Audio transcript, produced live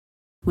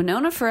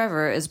Winona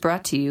Forever is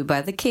brought to you by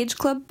the Cage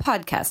Club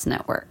Podcast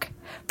Network.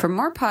 For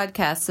more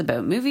podcasts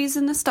about movies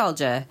and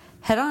nostalgia,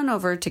 head on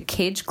over to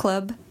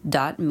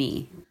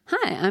cageclub.me.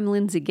 Hi, I'm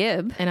Lindsay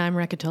Gibb. And I'm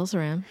Rekha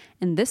Tulsaram.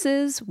 And this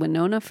is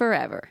Winona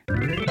Forever.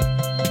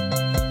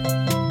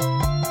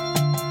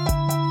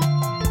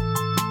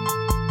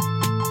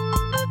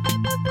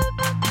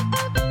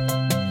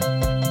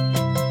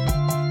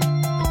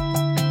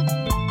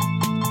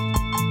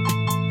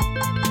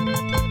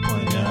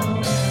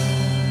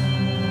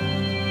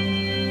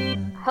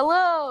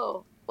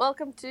 Hello!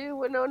 Welcome to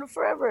Winona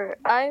Forever.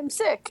 I am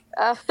sick.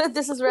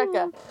 This is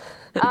Rekha.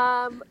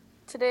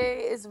 Today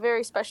is a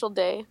very special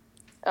day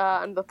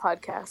on the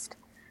podcast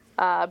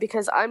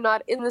because I'm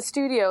not in the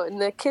studio in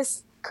the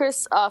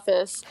Chris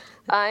office.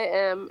 I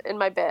am in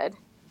my bed.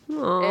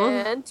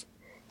 Aww. And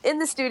in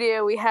the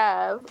studio we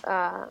have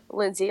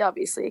Lindsay,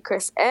 obviously,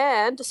 Chris,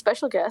 and a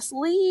special guest,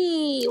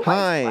 Lee.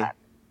 Hi,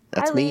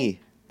 that's Hi, me. Lee.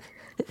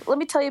 Let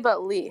me tell you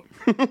about Lee.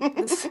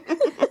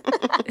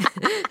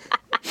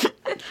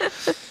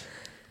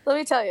 Let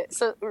me tell you.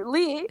 So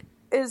Lee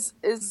is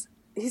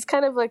he's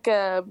kind of like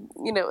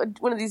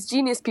one of these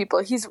genius people.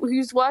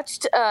 He's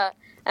watched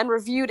and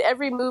reviewed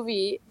every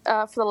movie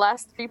for the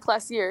last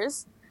 3+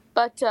 years,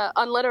 but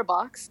on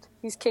Letterboxd,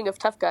 he's king of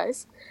tough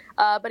guys.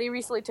 But he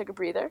recently took a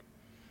breather.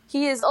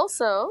 He is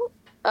also,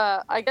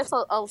 I guess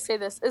I'll say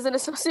this, is an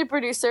associate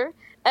producer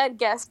and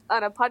guest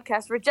on a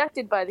podcast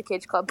rejected by the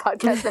Cage Club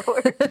Podcast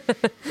Network.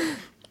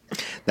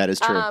 That is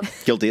true.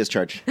 Guilty as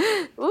charged.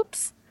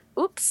 Oops.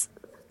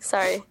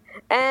 Sorry.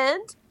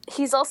 And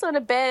he's also in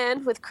a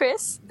band with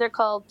Chris. They're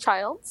called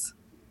Childs.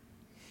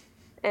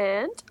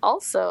 And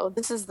also,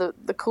 this is the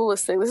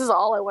coolest thing. This is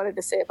all I wanted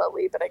to say about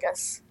Lee, but I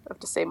guess I have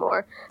to say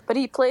more. But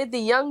he played the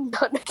young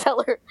Don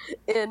McKellar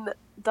in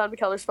Don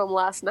McKellar's film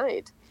Last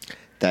Night.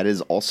 That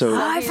is also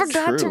I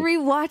forgot to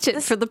rewatch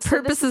it for the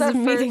purposes of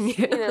meeting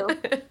you.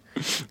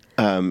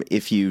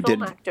 If you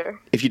did actor.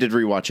 If you did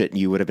rewatch it,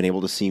 you would have been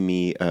able to see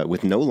me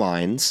with no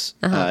lines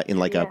in a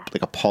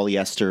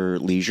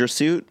polyester leisure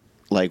suit,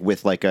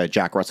 with a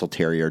Jack Russell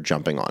Terrier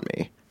jumping on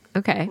me.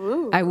 Okay.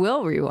 Ooh. I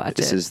will rewatch it.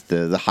 This is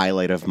the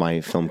highlight of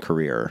my film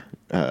career,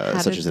 such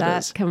as it is. How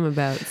did that come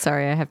about?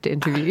 Sorry, I have to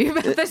interview you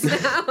about this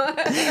now.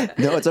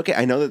 No, it's okay.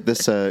 I know that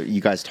this you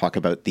guys talk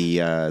about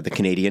the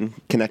Canadian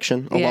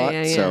connection a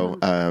lot, so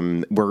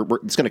we're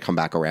it's going to come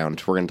back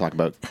around. We're going to talk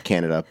about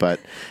Canada,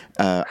 but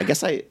I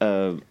guess I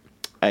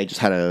just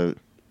had a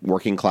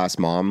working class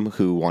mom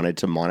who wanted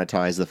to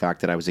monetize the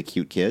fact that I was a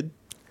cute kid.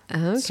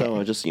 Okay. So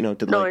I just,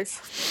 did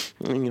Nice.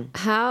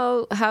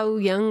 How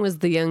young was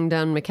the young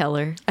Don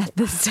McKellar at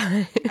this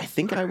time? I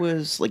think I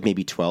was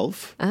maybe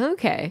 12.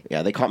 Okay.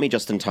 Yeah, they caught me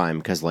just in time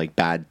because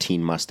bad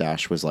teen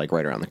mustache was right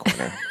around the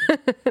corner.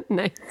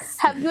 Nice.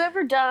 Have you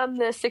ever done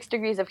the 6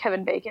 Degrees of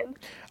Kevin Bacon?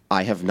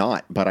 I have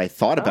not, but I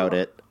thought about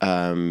it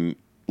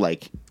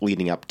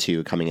leading up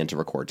to coming in to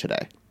record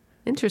today.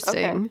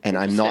 Interesting. Okay. And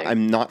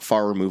I'm not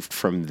far removed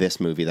from this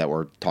movie that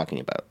we're talking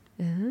about.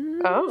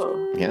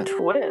 Oh. Yeah.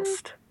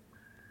 Twist.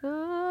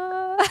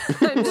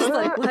 I'm just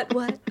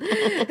what?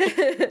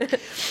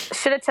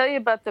 Should I tell you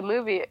about the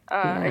movie?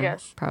 I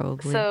guess.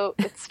 Probably. So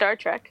it's Star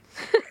Trek.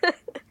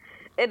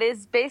 It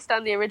is based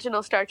on the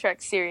original Star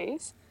Trek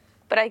series,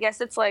 but I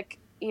guess it's an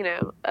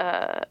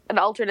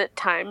alternate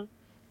time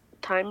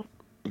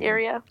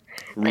area.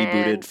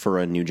 Rebooted for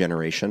a new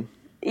generation.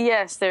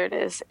 Yes, there it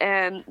is.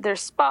 And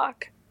there's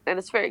Spock, and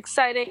it's very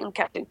exciting, and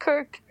Captain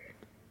Kirk,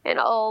 and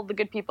all the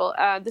good people.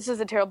 This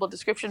is a terrible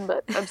description,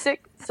 but I'm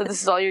sick, so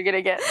this is all you're going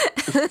to get.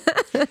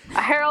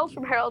 Harold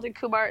from Harold and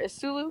Kumar is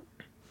Sulu.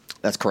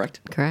 That's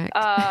correct. Correct.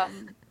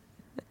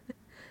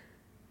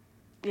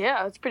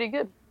 Yeah, it's pretty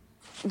good.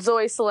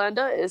 Zoe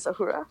Salanda is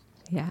Uhura.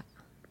 Yeah.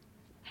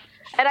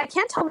 And I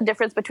can't tell the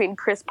difference between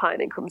Chris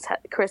Pine and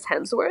Chris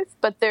Hemsworth,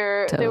 but they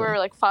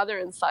were father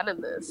and son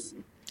in this.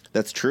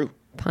 That's true.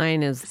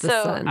 Pine is the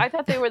son. I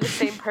thought they were the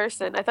same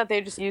person. I thought they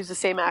just used the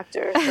same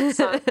actor as the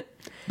son.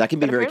 That can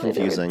be very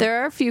confusing.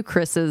 There are a few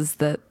Chris's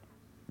that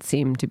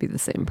seem to be the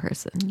same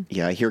person.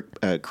 Yeah, I hear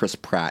Chris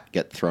Pratt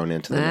get thrown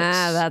into the mix.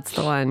 That's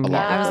the one. A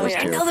lot I was of like,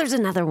 those I too. know there's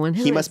another one.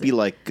 He must be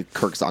like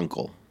Kirk's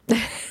uncle.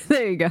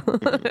 There you go.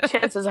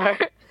 Chances are.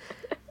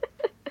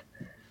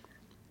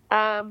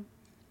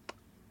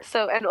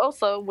 So, and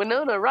also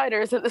Winona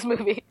Ryder is in this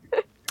movie.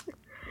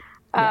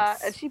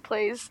 Yes. And she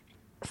plays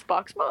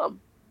Spock's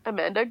mom,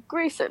 Amanda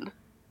Grayson,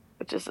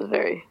 which is a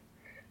very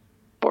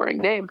boring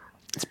name.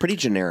 It's pretty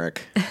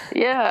generic.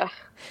 Yeah.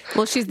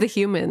 Well, she's the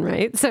human,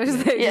 right? So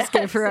they just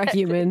gave her a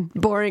human,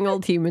 boring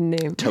old human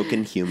name.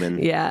 Token human.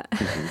 Yeah.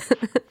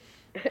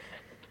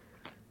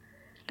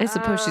 I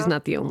suppose she's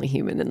not the only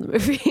human in the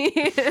movie.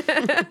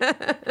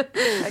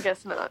 I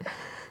guess not.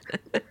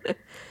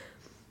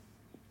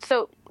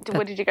 So,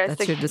 what did you guys think?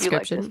 That's your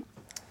description?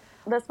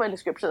 That's my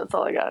description. That's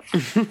all I got.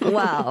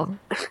 Wow.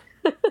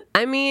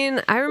 I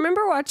mean, I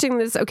remember watching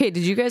this. Okay,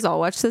 did you guys all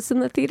watch this in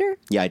the theater?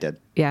 Yeah, I did.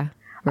 Yeah.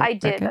 I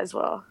did Rekha? as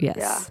well. Yes.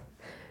 Yeah.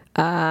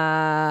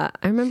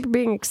 I remember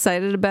being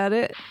excited about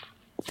it,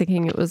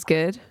 thinking it was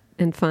good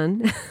and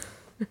fun.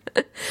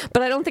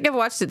 But I don't think I've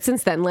watched it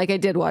since then. Like I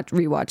did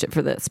rewatch it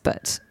for this,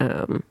 but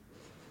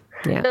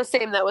yeah. No,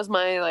 same. That was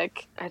my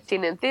I'd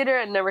seen it in theater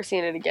and never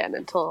seen it again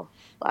until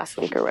last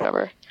week or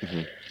whatever.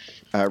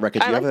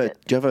 Rekka,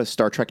 do you have a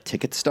Star Trek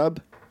ticket stub?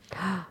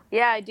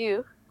 Yeah, I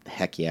do.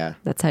 Heck yeah.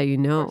 That's how you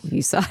know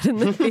you saw it in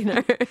the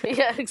theater.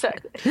 Yeah,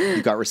 exactly.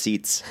 You got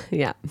receipts.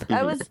 Yeah.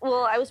 I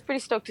was pretty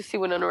stoked to see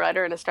Winona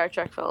Ryder in a Star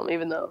Trek film,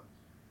 even though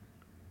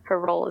her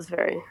role is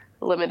very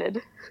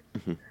limited.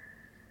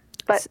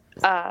 But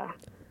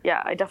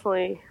yeah, I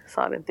definitely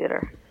saw it in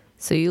theater.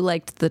 So you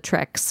liked the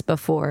Treks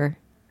before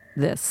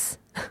this?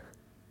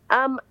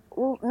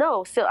 Well,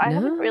 no. So I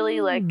haven't really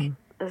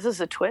this is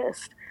a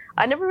twist.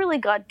 I never really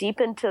got deep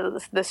into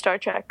the Star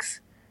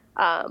Treks.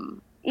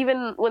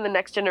 Even when the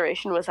Next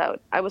Generation was out,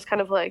 I was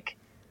kind of like,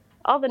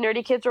 all the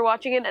nerdy kids were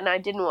watching it, and I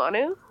didn't want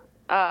to.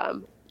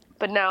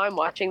 But now I'm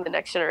watching the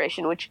Next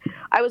Generation, which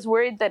I was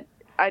worried that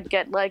I'd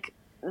get like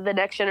the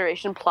Next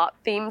Generation plot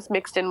themes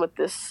mixed in with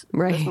this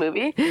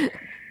movie.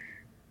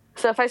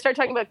 So if I start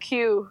talking about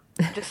Q,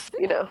 just,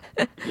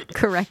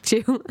 correct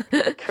you.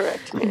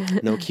 Correct me.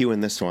 No Q in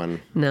this one.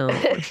 No.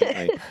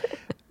 Unfortunately.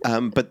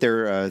 But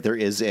there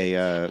is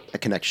a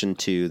connection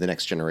to the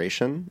Next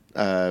Generation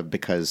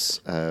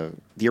because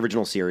the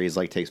original series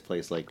takes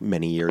place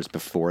many years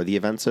before the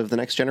events of the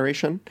Next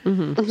Generation.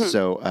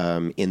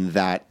 So in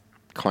that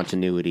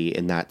continuity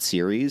in that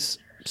series,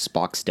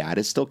 Spock's dad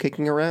is still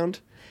kicking around,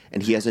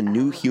 and he has a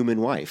new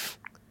human wife.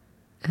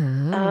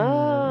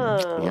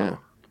 Oh. Yeah.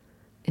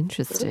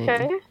 Interesting.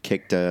 Okay.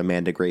 Kicked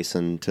Amanda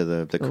Grayson to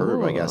the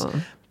curb, I guess.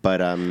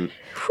 But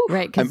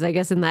right, because I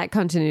guess in that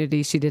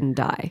continuity she didn't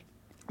die.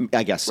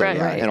 I guess so, Right.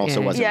 yeah. Right. And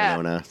also wasn't Yeah.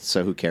 Winona,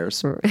 so who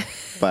cares?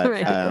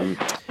 But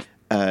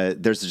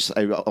there's just,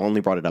 I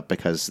only brought it up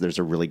because there's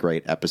a really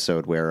great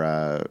episode where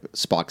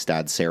Spock's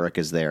dad, Sarek,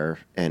 is there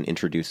and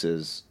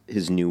introduces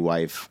his new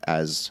wife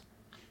as,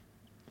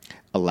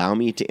 allow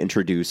me to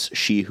introduce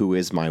she who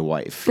is my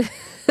wife.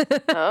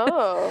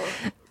 Oh.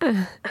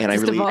 And I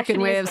Just really, a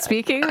Vulcan way of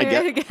speaking.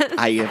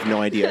 I have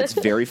no idea. It's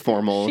very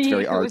formal. It's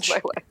very She was arch.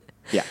 my wife.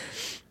 Yeah.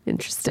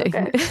 Interesting.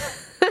 Okay.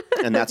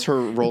 And that's her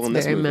role in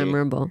this Very movie.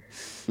 memorable.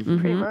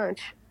 Pretty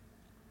much.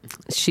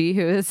 She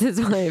who is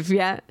his wife.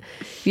 Yeah.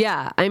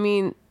 Yeah. I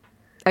mean,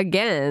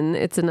 again,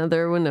 it's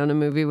another Winona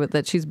movie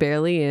that she's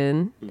barely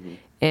in.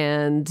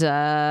 And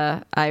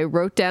I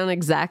wrote down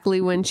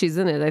exactly when she's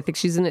in it. I think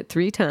she's in it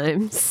 3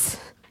 times.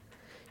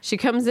 She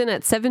comes in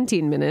at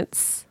 17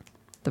 minutes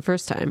the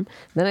first time.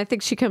 Then I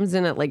think she comes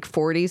in at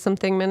 40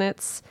 something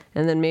minutes.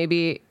 And then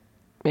maybe,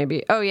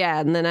 oh yeah.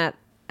 And then at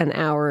an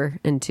hour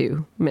and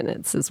 2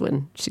 minutes is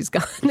when she's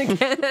gone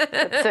again.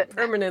 That's it.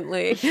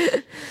 Permanently.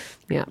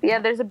 Yeah. Yeah,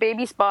 there's a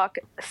baby Spock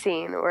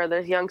scene where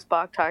there's young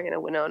Spock talking to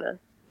Winona.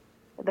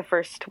 The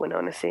first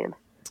Winona scene.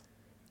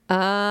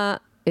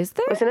 Is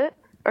there? Wasn't it?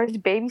 Or is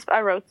it baby Spock?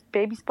 I wrote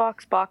baby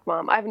Spock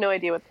mom. I have no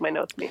idea what my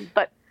notes mean.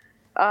 But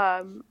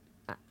I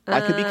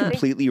could be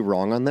completely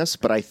wrong on this,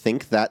 but I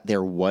think that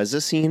there was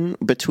a scene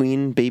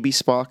between baby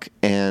Spock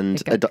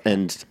and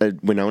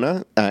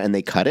Winona, and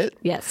they cut it.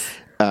 Yes.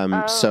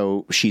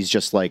 So she's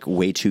just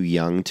way too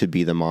young to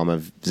be the mom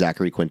of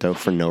Zachary Quinto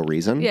for no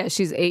reason. Yeah,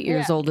 she's 8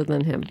 years older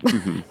than him.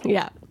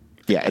 Yeah.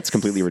 Yeah, it's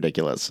completely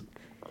ridiculous.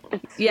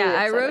 Yeah,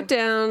 I upsetting. wrote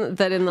down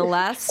that in the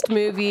last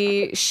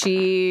movie,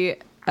 she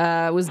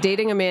was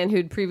dating a man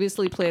who'd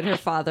previously played her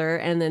father.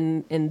 And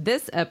then in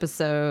this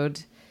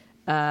episode,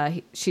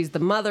 she's the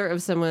mother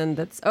of someone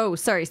that's,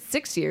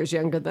 6 years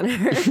younger than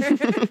her.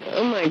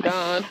 oh my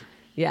god.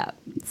 Yeah,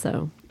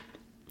 so.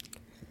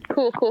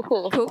 Cool.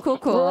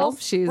 Cool.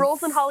 She's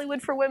Roles in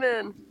Hollywood for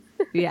women.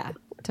 Yeah,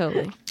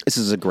 totally. This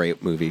is a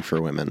great movie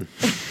for women.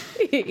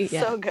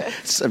 Yeah. So good.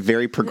 It's a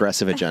very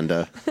progressive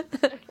agenda.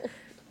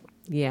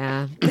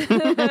 Yeah.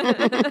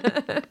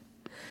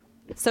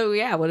 So,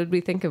 yeah, what did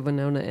we think of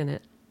Winona in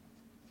it?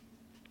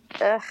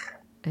 Ugh.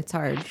 It's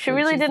hard. She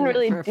really didn't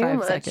really do do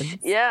much. Seconds.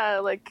 Yeah,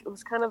 it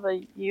was kind of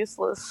a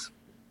useless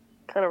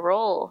kind of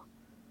role.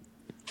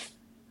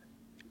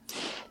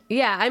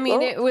 Yeah, I mean,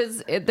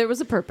 there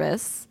was a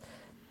purpose.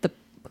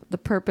 The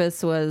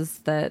purpose was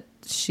that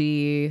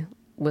she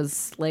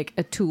was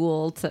a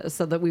tool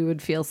so that we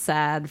would feel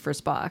sad for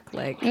Spock.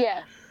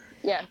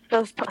 Yeah.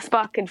 So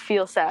Spock could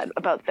feel sad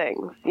about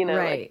things,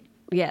 Right.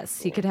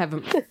 Yes, he could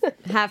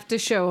have to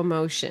show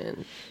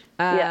emotion.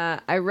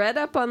 Yeah. I read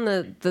up on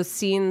the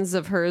scenes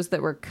of hers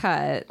that were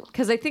cut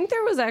because I think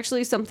there was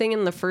actually something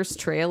in the first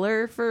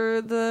trailer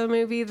for the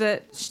movie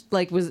that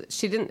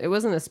it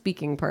wasn't a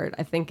speaking part.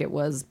 I think it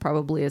was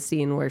probably a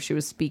scene where she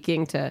was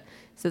speaking to,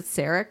 is it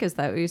Sarek? Is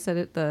that what you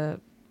said the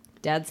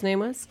dad's name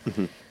was?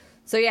 Mm-hmm.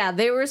 So yeah,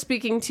 they were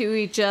speaking to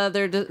each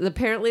other.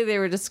 Apparently they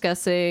were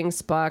discussing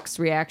Spock's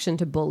reaction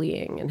to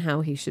bullying and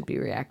how he should be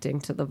reacting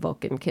to the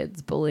Vulcan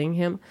kids bullying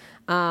him.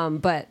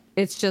 But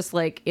it's just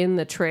in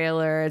the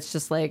trailer, it's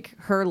just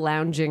her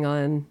lounging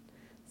on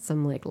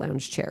some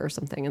lounge chair or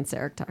something and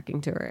Sarek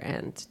talking to her.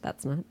 And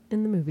that's not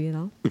in the movie at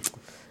all.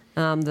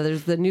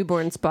 There's the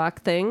newborn Spock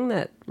thing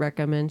that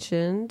Rekka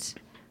mentioned.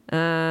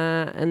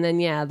 And then,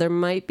 there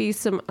might be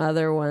some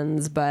other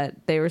ones, but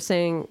they were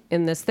saying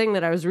in this thing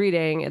that I was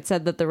reading, it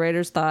said that the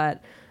writers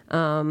thought,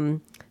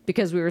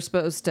 because we were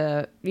supposed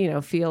to,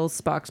 feel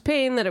Spock's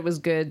pain, that it was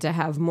good to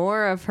have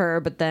more of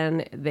her, but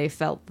then they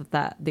felt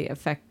that the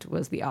effect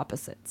was the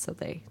opposite. So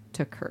they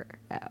took her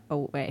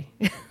away,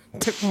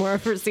 took more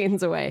of her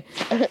scenes away.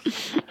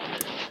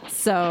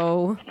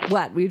 So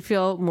what? We'd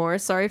feel more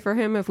sorry for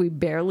him if we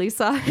barely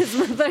saw his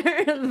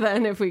mother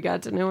than if we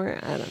got to know her.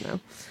 I don't know.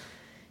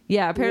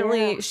 Yeah,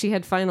 apparently she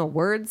had final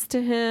words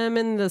to him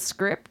in the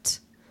script.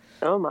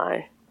 Oh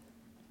my.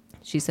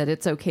 She said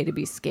it's okay to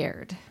be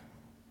scared.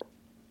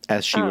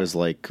 As she was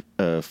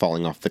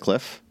falling off the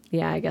cliff.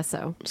 Yeah, I guess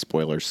so.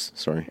 Spoilers.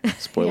 Sorry.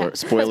 Spoiler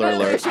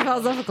alert. She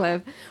falls off a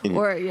cliff,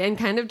 and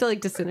kind of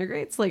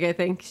disintegrates. I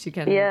think she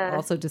kind of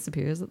also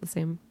disappears at the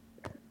same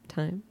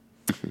time.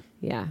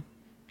 Yeah.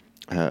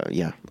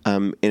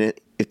 And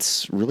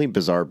it's really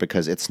bizarre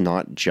because it's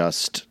not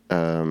just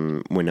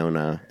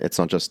Winona. It's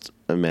not just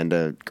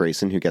Amanda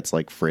Grayson who gets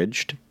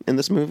fridged in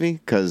this movie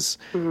because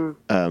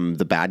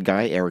the bad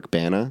guy Eric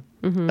Bana,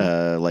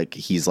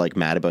 he's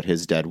mad about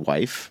his dead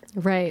wife,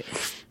 right?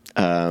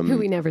 Who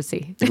we never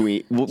see.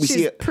 We she's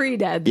see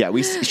pre-dead. Yeah,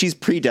 she's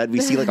pre-dead.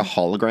 We see a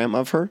hologram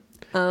of her.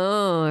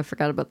 Oh, I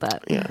forgot about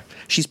that. Yeah,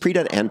 she's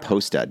pre-dead and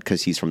post-dead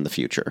because he's from the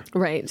future.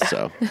 Right.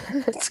 So.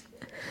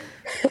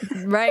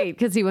 Right,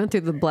 because he went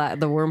through the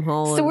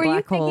wormhole and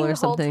black hole or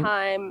something. So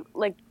were you thinking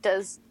the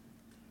whole time,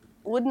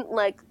 wouldn't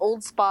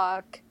old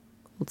Spock,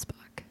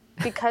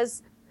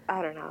 because,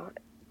 I don't know,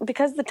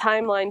 because the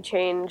timeline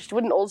changed,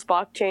 wouldn't old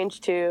Spock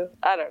change too?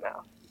 I don't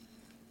know.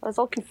 I was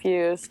all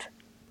confused.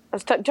 I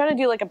was trying to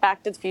do a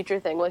Back to the Future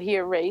thing. Would he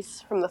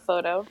erase from the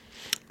photo?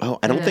 Oh,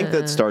 I don't think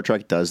that Star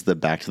Trek does the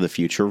Back to the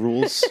Future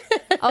rules.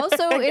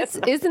 Also,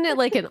 isn't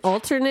it an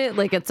alternate,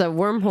 it's a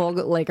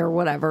wormhole, or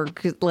whatever,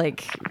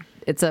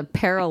 it's a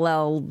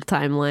parallel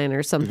timeline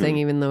or something,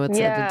 even though it's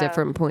at a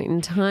different point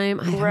in time.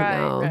 I don't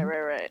know.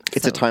 Right.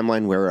 It's a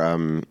timeline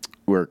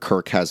where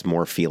Kirk has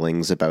more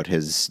feelings about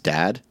his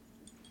dad.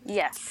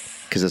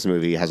 Yes. Because this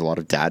movie has a lot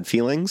of dad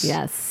feelings.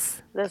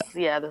 Yes. There's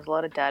a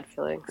lot of dad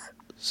feelings.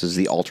 This is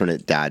the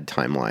alternate dad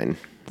timeline.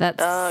 That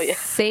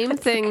same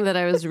thing that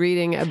I was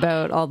reading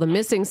about all the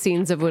missing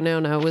scenes of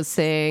Winona was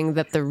saying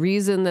that the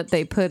reason that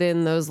they put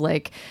in those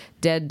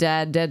dead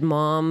dad, dead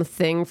mom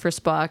thing for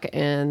Spock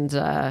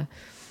and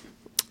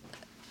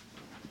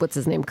what's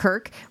his name,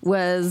 Kirk,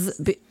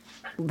 was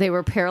they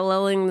were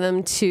paralleling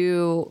them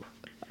to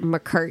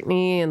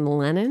McCartney and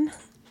Lennon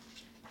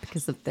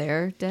because of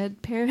their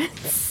dead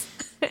parents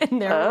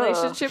and their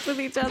relationship with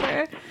each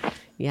other.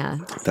 Yeah.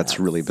 That's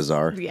really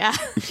bizarre. Yeah.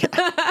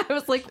 I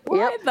was like,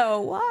 why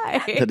though?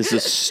 Why? That is a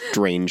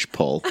strange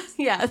pull.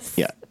 Yes.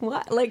 Yeah.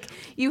 What?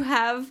 You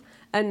have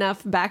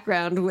enough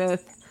background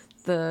with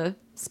the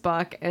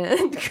Spock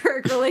and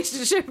Kirk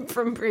relationship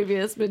from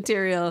previous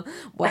material.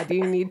 Why do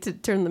you need to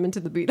turn them into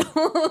the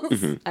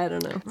Beatles? I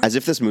don't know. As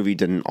if this movie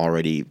didn't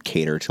already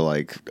cater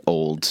to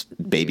old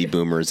baby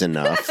boomers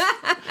enough.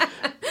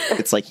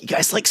 It's you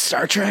guys like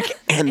Star Trek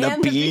and the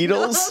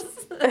Beatles?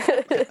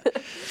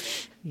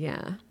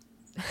 Yeah.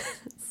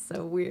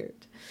 So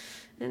weird.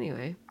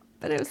 Anyway,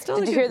 but it was still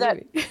Did you hear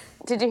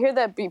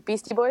that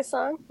Beastie Boys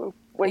song?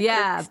 When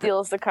Kirk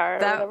steals the car or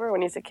whatever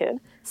when he's a kid?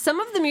 Some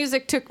of the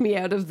music took me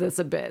out of this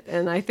a bit,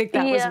 and I think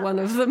that was one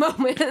of the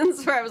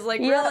moments where I was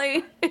like,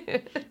 really?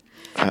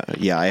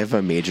 I have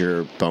a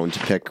major bone to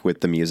pick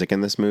with the music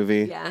in this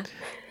movie.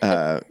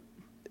 Yeah.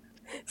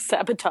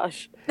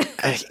 Sabotage.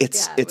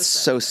 It's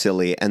so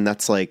silly, and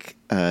that's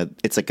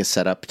it's a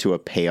setup to a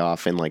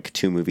payoff in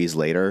 2 movies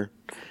later.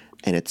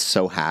 And it's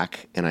so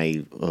hack,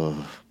 and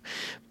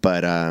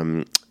but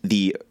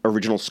the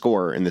original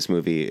score in this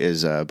movie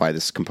is by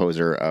this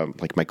composer,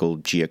 Michael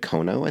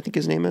Giacono, I think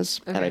his name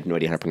is, and I have no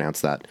idea how to pronounce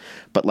that.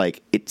 But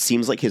it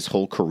seems like his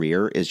whole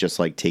career is just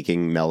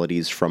taking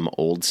melodies from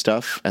old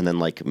stuff and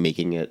then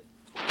making it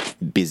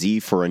busy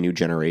for a new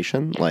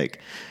generation.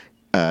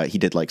 He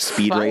did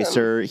Speed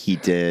Racer, he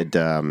did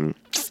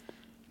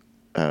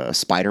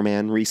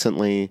Spider-Man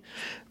recently.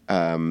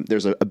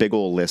 There's a big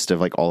old list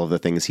of all of the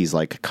things he's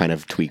kind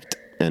of tweaked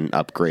and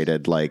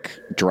upgraded,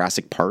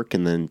 Jurassic Park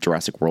and then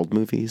Jurassic World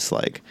movies.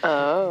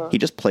 He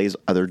just plays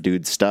other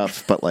dudes'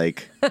 stuff, but I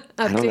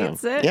don't know.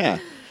 It? Yeah.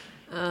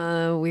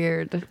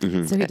 Weird.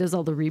 Mm-hmm. So he does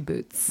all the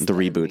reboots. The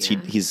reboots. Yeah.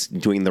 He's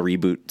doing the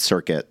reboot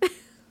circuit.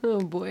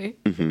 Oh boy.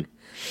 Mm-hmm.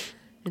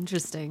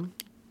 Interesting.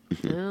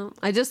 Mm-hmm. Well,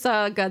 I just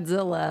saw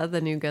Godzilla,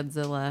 the new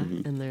Godzilla,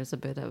 and there's a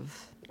bit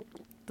of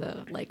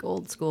the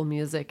old school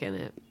music in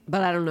it,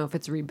 but I don't know if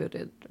it's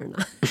rebooted or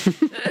not.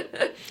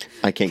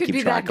 I can't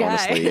keep track,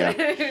 honestly. Yeah.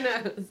 Who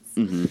knows?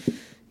 Mm-hmm.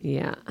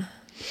 Yeah.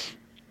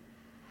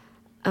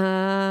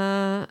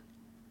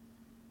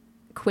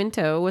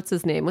 Quinto, what's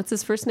his name? What's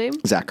his first name?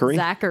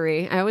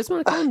 Zachary. I always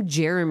want to call him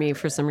Jeremy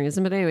for some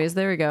reason, but anyways,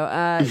 there we go.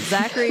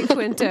 Zachary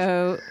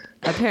Quinto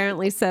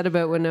apparently said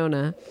about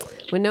Winona.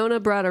 Winona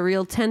brought a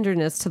real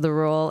tenderness to the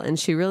role, and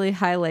she really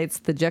highlights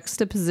the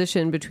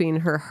juxtaposition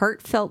between her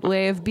heartfelt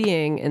way of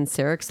being and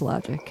Sarek's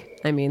logic.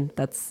 I mean,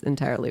 that's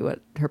entirely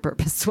what her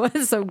purpose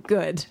was, so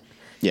good.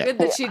 Yeah. Good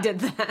that she did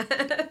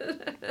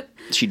that.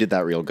 She did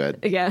that real good.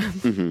 Yeah.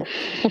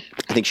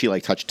 I think she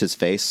like touched his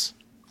face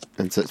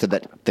and said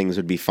that things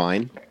would be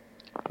fine.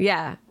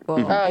 Yeah.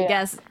 Well, I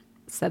guess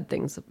said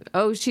things.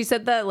 Oh, she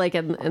said that like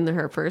in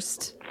her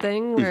first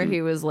thing where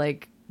he was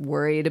like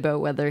worried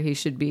about whether he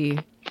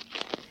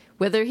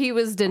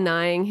was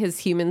denying his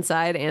human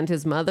side and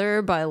his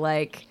mother by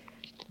like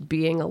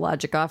being a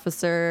logic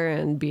officer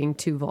and being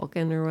too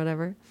Vulcan or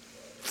whatever.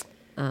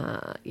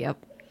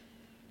 Yep.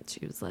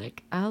 She was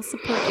like, I'll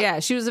support. Yeah,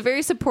 she was a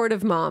very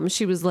supportive mom.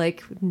 She was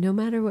like, no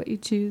matter what you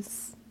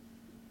choose,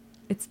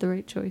 it's the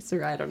right choice.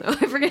 Or I don't know.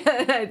 I forget.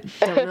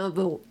 I don't know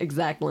the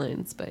exact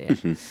lines, but yeah.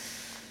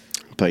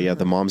 But yeah,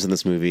 the moms in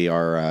this movie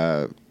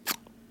are,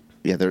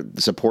 they're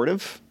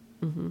supportive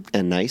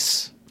and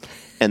nice.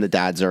 And the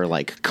dads are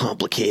like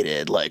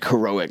complicated, like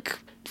heroic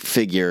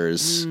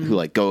figures who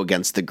like go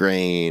against the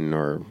grain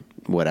or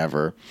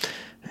whatever.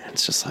 And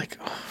it's just like,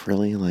 oh,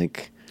 really?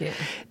 Like, Yeah.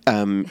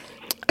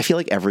 I feel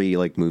like every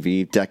like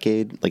movie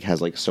decade like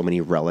has like so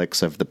many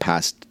relics of the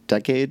past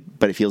decade,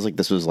 but it feels like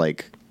this is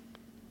like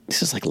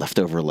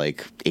leftover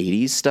like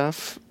 80s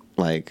stuff,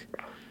 like,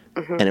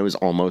 and it was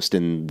almost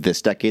in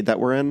this decade that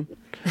we're in.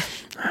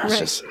 It's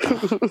just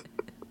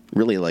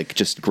really like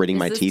just gritting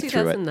my teeth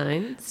through it.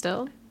 2009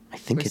 still? I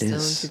think We're it still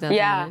is. in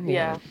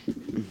 2009?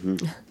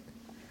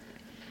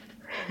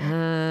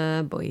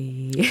 Yeah.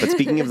 Boy. But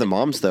speaking of the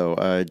moms, though,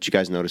 did you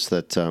guys notice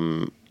that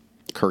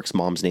Kirk's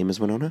mom's name is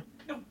Winona?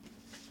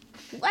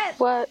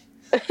 What?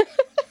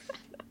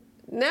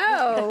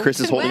 No. Chris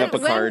is holding up a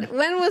card.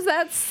 When was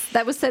that?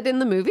 That was said in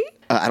the movie?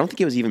 I don't think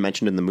it was even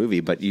mentioned in the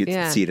movie, but you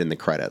Yeah. see it in the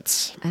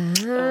credits. Oh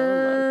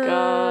my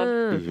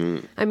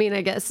god. I mean,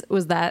 I guess,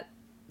 was that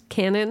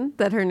canon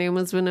that her name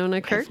was Winona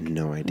I Kirk? have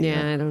no idea.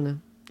 Yeah, I don't know.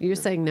 You're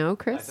saying no,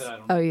 Chris? said I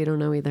don't know. Oh, you don't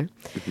know either.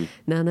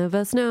 None of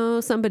us know.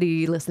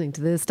 Somebody listening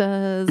to this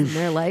does. And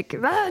they're like,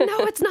 no,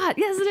 it's not.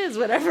 Yes, it is.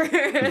 Whatever.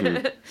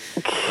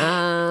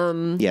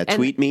 Yeah,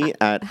 tweet me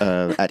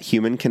at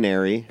Human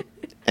Canary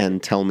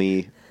and tell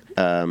me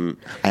I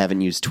haven't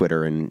used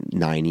Twitter in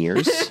 9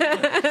 years.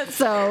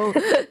 So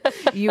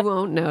you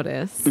won't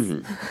notice.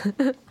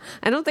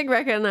 I don't think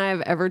Rekha and I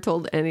have ever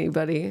told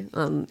anybody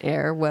on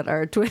air what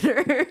our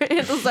Twitter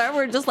handles are.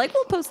 We're just like,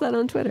 we'll post that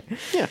on Twitter.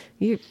 Yeah.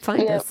 You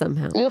find Yeah. us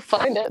somehow. You'll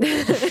find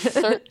it.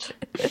 Search.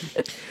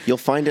 You'll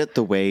find it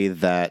the way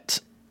that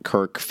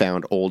Kirk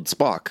found old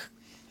Spock.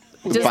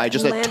 By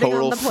just a landing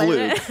total on the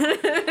planet.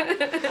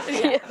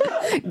 fluke.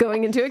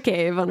 Going into a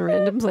cave on a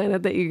random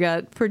planet that you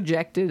got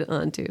projected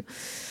onto.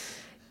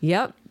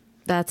 Yep.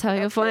 That's how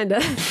you'll find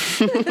us.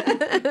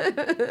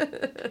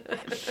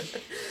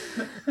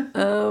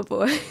 Oh,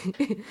 boy.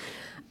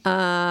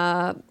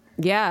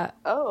 Yeah.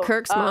 Oh,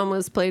 Kirk's mom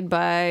was played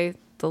by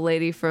the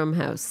lady from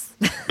House.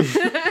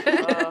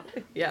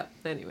 Yeah.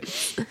 Anyway.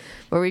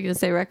 What were you going to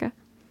say, Rekha?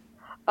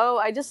 Oh,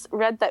 I just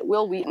read that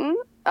Will Wheaton,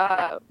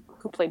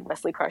 who played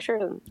Wesley Crusher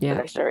in Yeah.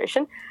 The Next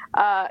Generation,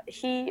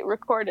 he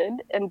recorded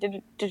and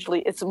did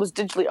was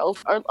digitally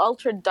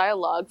altered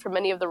dialogue for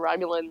many of the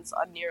Romulans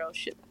on Nero's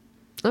ship.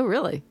 Oh,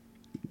 really?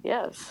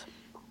 Yes.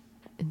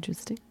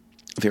 Interesting.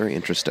 Very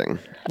interesting.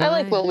 I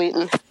like Will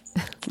Wheaton.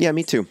 Yeah,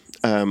 me too.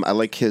 I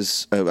like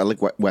his. I like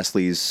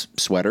Wesley's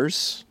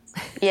sweaters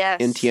Yes.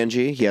 in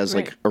TNG. He has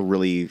like Right. a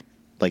really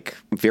like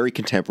very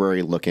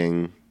contemporary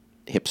looking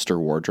hipster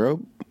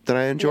wardrobe that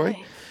I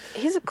enjoy.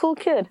 He's a cool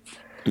kid.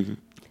 Did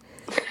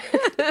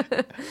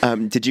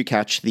you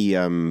catch the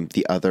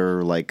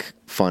other like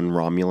fun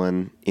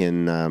Romulan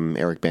in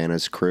Eric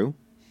Bana's crew?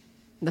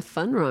 The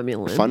fun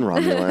Romulan. Fun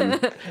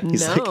Romulan.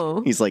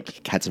 No. He's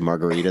like had some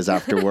margaritas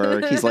after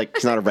work. He's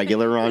not a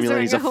regular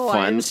Romulan. He's a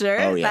Hawaiian fun shirt.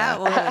 Oh yeah. That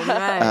one,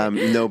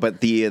 right. No, but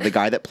the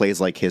guy that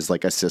plays like his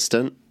like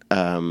assistant,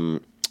 I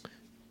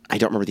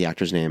don't remember the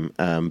actor's name,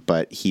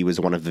 but he was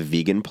one of the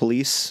vegan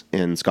police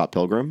in Scott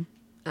Pilgrim.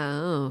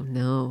 Oh,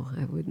 no.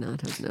 I would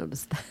not have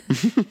noticed that.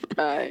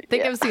 I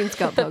think I've seen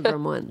Scott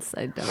Pilgrim once.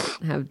 I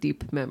don't have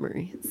deep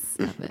memories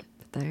of it.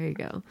 But there you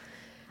go.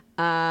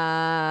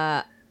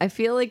 I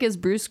feel like, is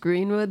Bruce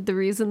Greenwood the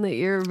reason that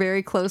you're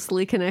very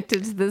closely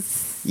connected to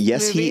this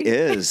Yes, movie? he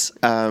is.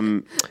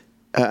 There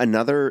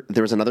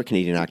was another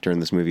Canadian actor in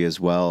this movie as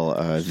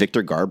well.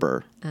 Victor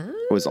Garber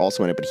was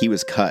also in it, but he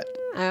was cut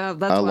Oh,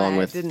 that's along why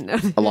with I didn't know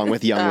that. along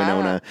with young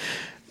Winona,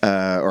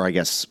 or I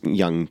guess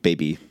young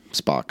baby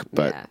Spock,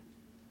 but Yeah.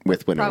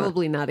 with Winona.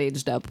 Probably not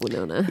aged up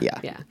Winona. Yeah.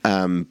 Yeah.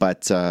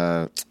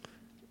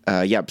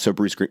 So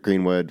Bruce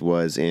Greenwood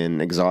was in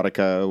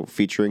Exotica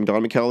featuring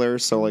Don McKellar.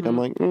 So like, I'm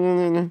like,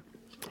 Yeah.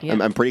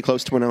 I'm pretty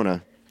close to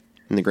Winona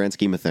in the grand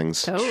scheme of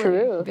things. Totally.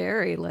 True.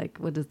 Very, like,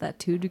 what is that,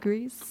 2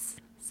 degrees?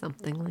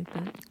 Something like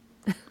that.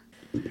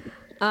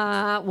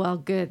 Well,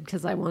 good,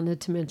 because I wanted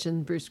to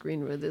mention Bruce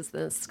Greenwood is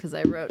this, because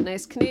I wrote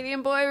nice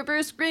Canadian boy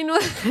Bruce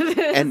Greenwood.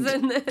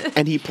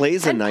 And he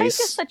plays a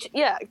nice...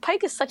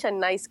 Pike is such a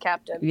nice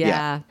captain.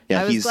 Yeah.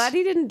 I was glad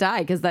he didn't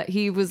die, because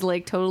he was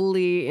like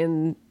totally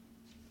in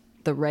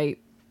the right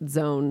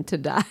zone to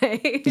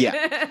die.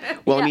 Yeah.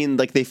 Well, I mean,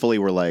 like they fully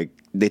were like,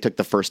 they took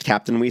the first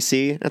captain we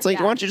see. And it's like,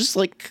 why don't you just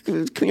like,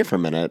 come here for a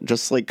minute.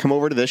 Just like come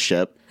over to this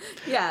ship.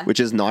 Yeah. Which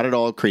is not at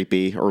all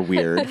creepy or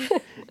weird.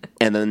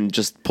 And then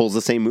just pulls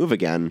the same move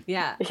again.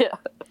 Yeah. Yeah.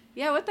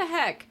 Yeah, what the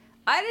heck?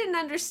 I didn't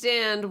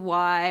understand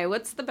why.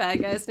 What's the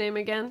bad guy's name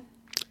again?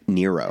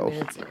 Nero. I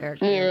mean, it's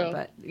Eric Nero.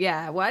 But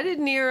yeah, why did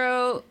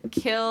Nero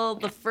kill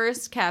the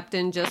first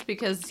captain just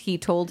because he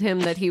told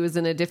him that he was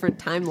in a different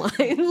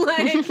timeline?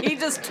 Like, he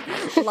just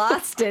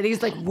lost it.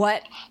 He's like,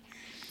 what?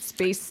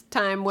 Space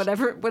time,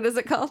 whatever. What is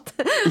it called?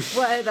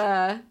 What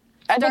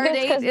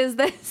stardate is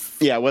this?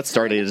 Yeah, what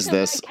stardate is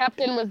this? My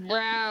captain was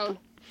brown.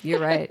 You're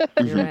right.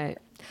 You're right.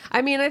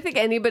 I mean, I think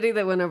anybody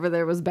that went over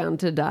there was bound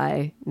to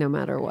die, no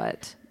matter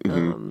what.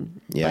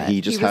 Yeah,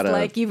 he just was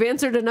like, you've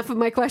answered enough of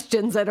my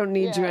questions. I don't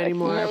need you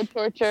anymore. No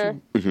torture.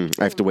 I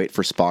have to wait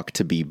for Spock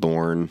to be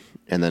born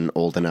and then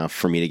old enough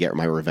for me to get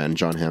my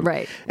revenge on him.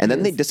 Right. And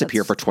then they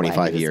disappear for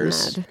 25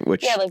 years,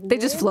 which they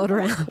just float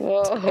around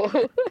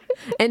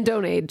and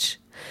don't age.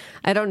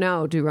 I don't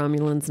know. Do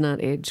Romulans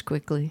not age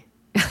quickly?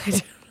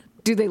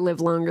 Do they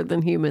live longer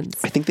than humans?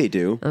 I think they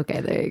do.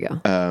 Okay, there you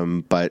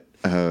go. But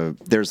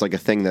there's like a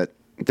thing that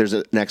there's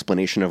an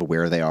explanation of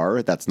where they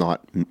are that's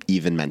not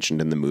even mentioned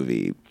in the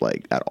movie,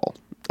 like at all.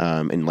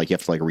 And like you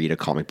have to like read a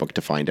comic book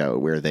to find out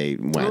where they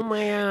went. Oh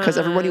my god! Because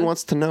everybody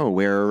wants to know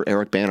where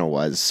Eric Bana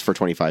was for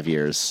 25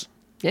 years.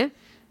 Yeah.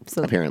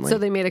 So, apparently. So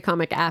they made a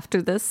comic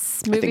after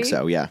this movie? I think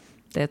so, yeah.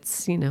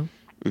 That's, the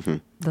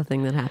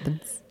thing that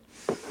happens.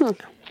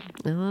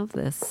 I love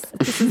this.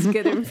 This is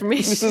good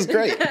information. This is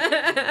great.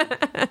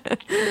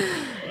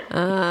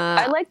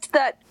 I liked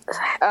that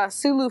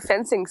Sulu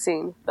fencing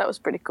scene. That was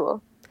pretty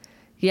cool.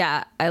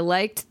 Yeah, I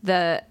liked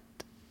that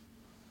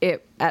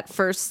it at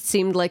first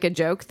seemed like a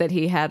joke that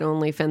he had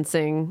only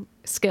fencing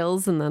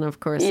skills, and then of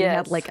course he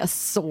had like a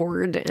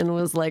sword and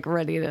was like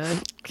ready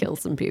to kill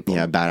some people.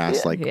 Yeah,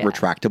 badass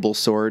retractable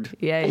sword.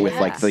 With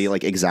like the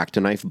like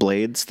X-Acto knife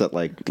blades that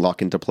like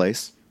lock into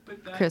place.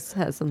 Chris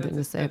has something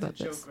to say about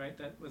this. Joke, right?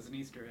 That was an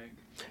Easter egg.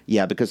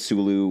 Yeah, because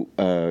Sulu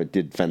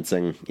did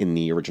fencing in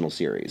the original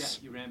series.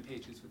 Yeah, he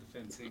rampages with the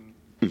fencing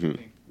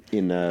thing.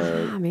 In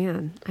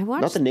man, I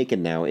watched not the Naked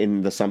Now,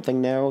 in the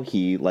Something Now,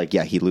 he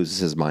he loses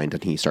his mind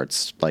and he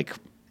starts like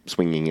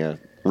swinging a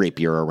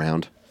rapier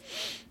around.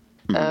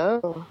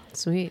 Oh,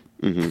 sweet.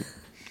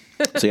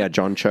 So yeah,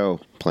 John Cho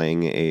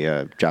playing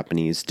a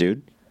Japanese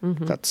dude.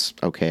 That's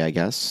okay, I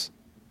guess.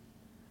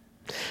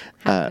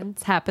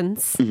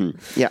 Happens.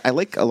 Yeah, I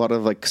like a lot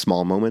of like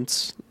small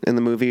moments in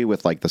the movie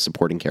with like the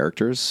supporting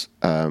characters,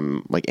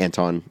 like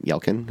Anton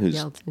Yelchin,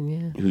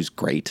 who's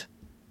great.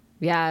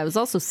 Yeah, it was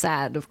also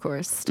sad, of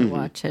course, to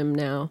watch him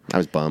now. I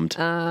was bummed.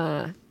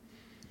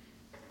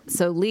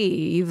 So,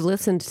 Lee, you've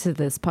listened to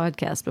this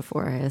podcast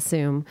before, I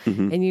assume,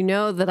 and you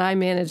know that I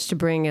managed to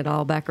bring it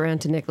all back around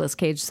to Nicolas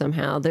Cage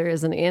somehow. There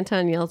is an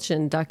Anton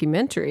Yelchin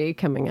documentary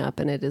coming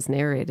up, and it is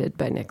narrated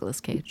by Nicolas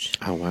Cage.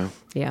 Oh, wow.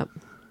 Yep.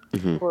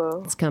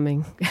 Whoa. It's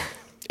coming.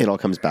 It all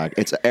comes back.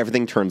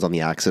 Everything turns on the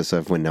axis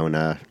of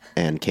Winona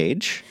and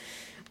Cage.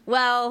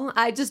 Well,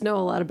 I just know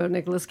a lot about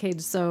Nicolas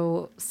Cage,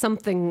 so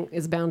something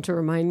is bound to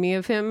remind me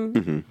of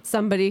him.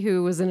 Somebody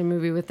who was in a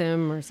movie with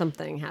him or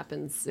something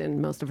happens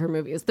in most of her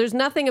movies. There's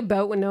nothing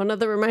about Winona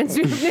that reminds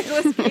me of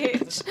Nicolas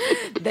Cage.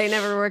 They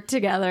never worked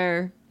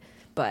together,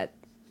 but,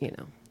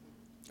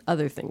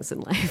 other things in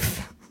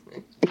life.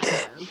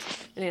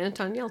 And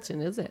Anton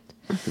Yelchin is it.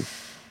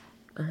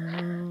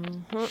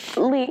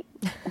 Lee,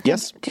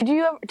 Yes? did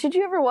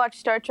you ever watch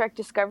Star Trek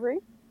Discovery?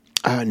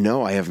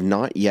 No, I have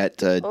not yet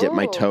dipped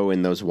my toe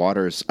in those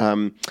waters.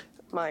 My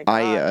God.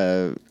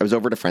 I was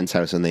over at a friend's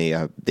house and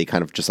they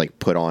kind of just like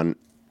put on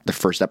the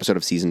first episode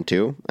of season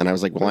 2, and I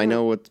was like, well, I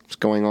know what's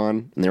going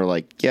on, and they were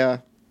like, yeah.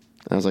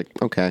 And I was like,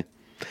 okay,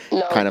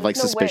 kind of like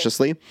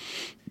suspiciously,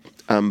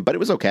 but it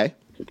was okay.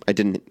 I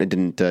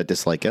didn't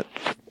dislike it.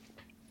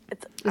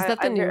 Is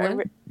that the new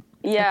one?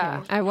 Yeah,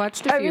 okay. I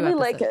watched a few. I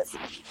really episodes.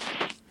 like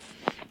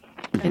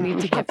it. I need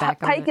to get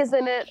back on Pike it. is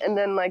in it, and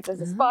then like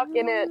there's a Spock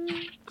in it.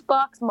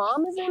 Spock's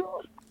mom is in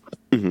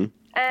it,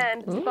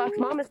 and Spock's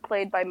mom is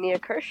played by Mia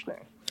Kirshner.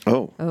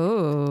 Oh,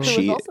 Oh, Who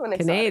was also in Exotica.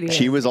 Canadian.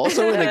 she was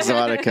also in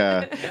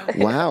Exotica.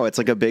 Wow, it's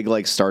like a big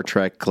like Star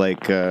Trek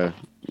like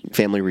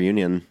family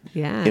reunion.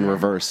 Yeah. In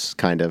reverse,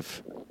 kind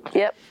of.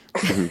 Yep.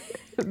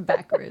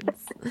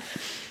 Backwards.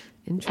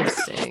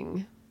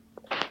 Interesting.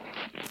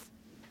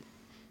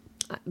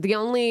 The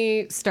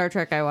only Star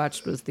Trek I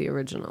watched was the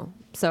original.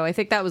 So I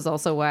think that was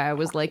also why I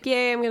was like,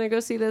 yay, I'm going to go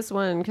see this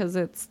one because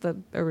it's the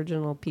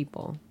original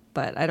people.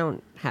 But I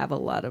don't have a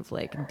lot of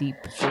like deep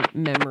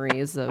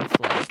memories of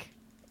like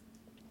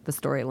the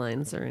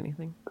storylines or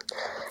anything.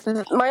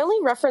 My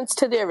only reference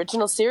to the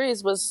original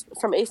series was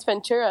from Ace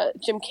Ventura,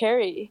 Jim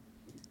Carrey.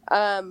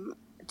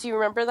 Do you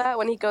remember that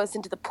when he goes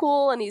into the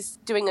pool and he's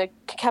doing a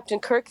Captain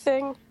Kirk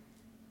thing,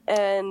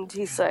 and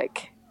he's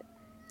like,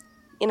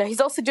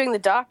 he's also doing the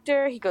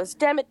doctor. He goes,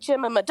 "Damn it,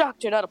 Jim, I'm a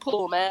doctor, not a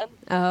pool man."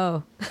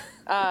 Oh.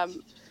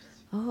 Um,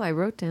 I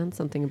wrote down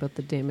something about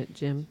the damn it,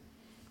 Jim.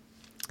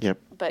 Yep.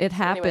 but It anyway,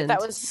 happened.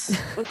 that was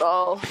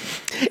all.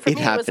 For It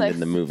me, happened was in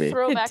the movie.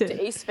 Throwback It to did.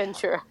 Ace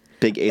Ventura.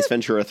 Big Ace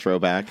Ventura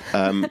throwback.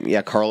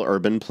 Carl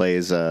Urban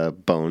plays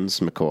Bones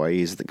McCoy.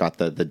 He's got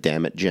the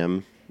damn it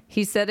Jim.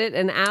 He said it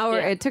an hour.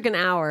 Yeah. It took an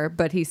hour,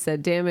 but he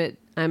said, "Damn it,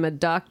 I'm a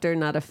doctor,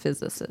 not a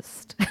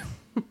physicist."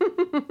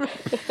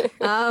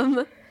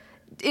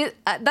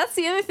 That's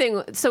the other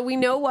thing. So we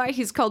know why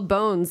he's called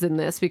Bones in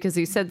this, because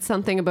he said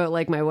something about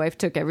like my wife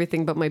took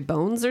everything but my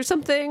bones or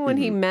something when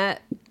he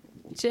met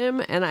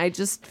Jim, and I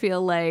just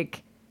feel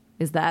like,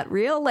 is that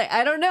real? Like,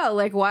 I don't know.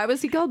 Like, why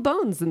was he called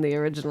Bones in the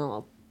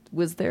original?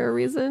 Was there a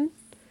reason?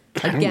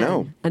 I don't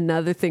know.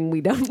 Another thing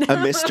we don't know. A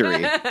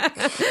mystery.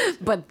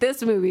 But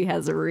this movie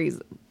has a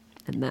reason.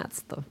 And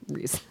that's the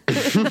reason,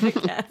 I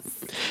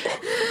guess.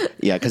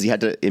 Yeah, because he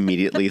had to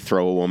immediately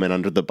throw a woman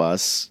under the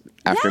bus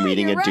after Yeah,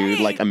 meeting a you're dude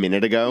right. like a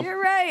minute ago.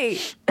 You're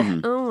right.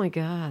 Oh, my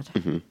God.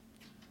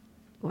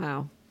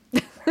 Wow.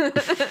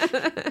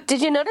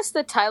 Did you notice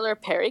the Tyler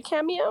Perry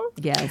cameo?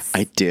 Yes.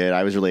 I did.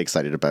 I was really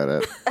excited about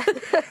it.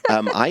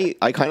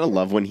 I kind of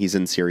love when he's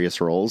in serious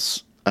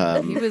roles.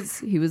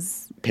 He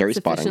was Perry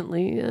spotting.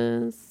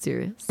 sufficiently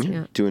serious.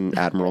 Yeah. Doing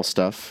admiral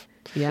stuff.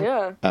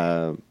 Yeah.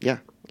 Yeah.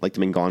 Liked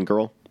him in Gone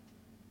Girl.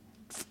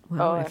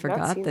 Wow, Oh, I I've not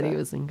forgot seen that he that.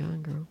 was in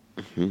Gone Girl.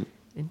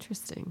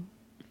 Interesting.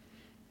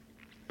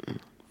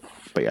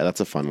 But yeah, that's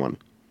a fun one.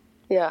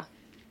 Yeah.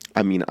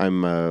 I mean,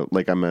 I'm a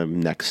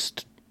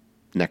next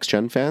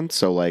gen fan,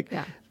 so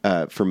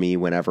Yeah. for me,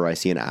 whenever I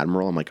see an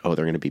admiral, I'm like, oh,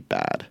 they're going to be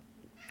bad,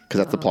 because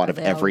that's the plot of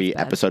they always every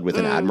bad. episode with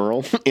an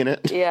admiral in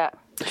it. Yeah.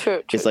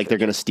 True. It's like they're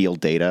going to steal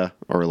data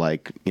or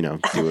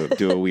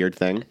do a weird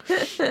thing.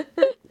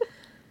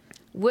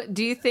 What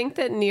do you think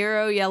that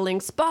Nero yelling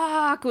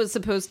Spock was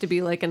supposed to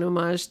be like an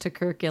homage to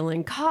Kirk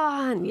yelling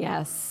Khan?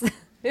 Yes.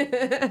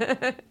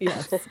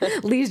 Yes.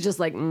 Lee's just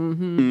like, But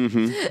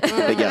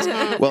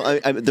yes, well,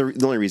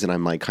 the only reason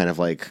I'm like kind of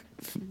like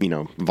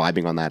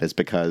vibing on that is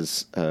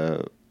because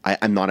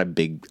I'm not a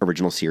big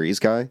original series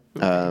guy.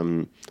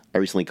 I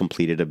recently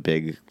completed a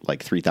big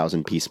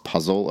 3,000 piece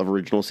puzzle of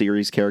original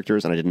series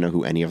characters, and I didn't know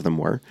who any of them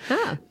were.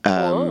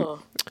 Whoa.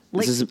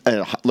 This is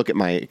look at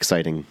my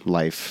exciting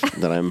life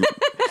that I'm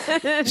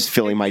just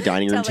filling my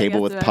dining room Telling table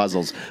us with about.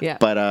 puzzles. Yeah.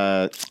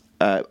 But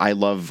I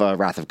love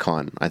Wrath of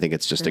Khan. I think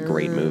it's just a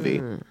great movie.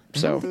 I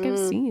So think I've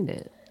seen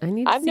it. I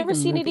need. To I've see never the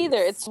seen it movies. either.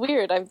 It's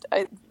weird.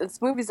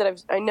 It's movies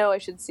that I know I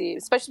should see,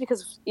 especially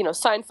because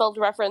Seinfeld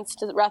reference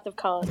to Wrath of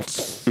Khan.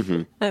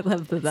 I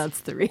love that.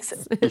 That's the reason.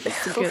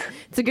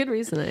 It's a good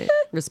reason. I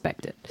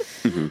respect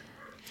it.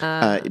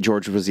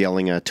 George was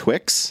yelling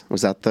Twix.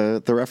 Was that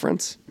the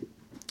reference?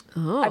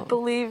 Oh, I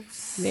believe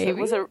Maybe.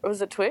 was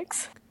it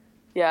Twix?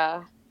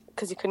 Yeah,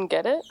 because you couldn't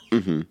get it.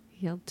 he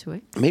yelled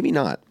Twix. Maybe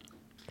not.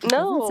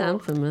 No. Doesn't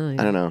sound familiar.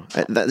 I don't know.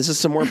 This is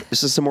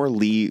some more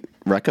Lee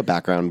Recca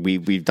background.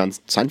 We've done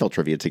Seinfeld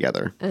trivia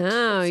together.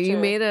 Oh, you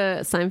true. made a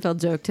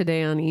Seinfeld joke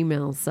today on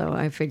email, so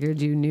I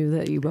figured you knew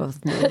that you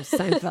both knew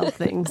Seinfeld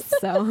things.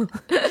 So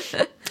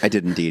I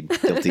did indeed.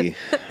 Guilty.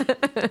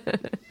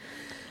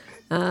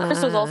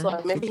 Chris was also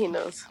on. Maybe he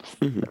knows.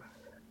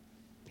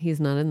 he's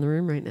not in the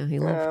room right now. He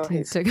left. He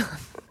he's- took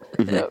off.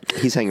 No,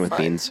 He's hanging with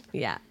Beans.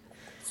 Yeah.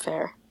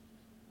 fair.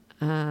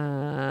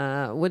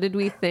 What did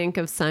we think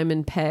of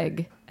Simon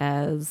Pegg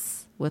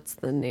as what's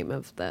the name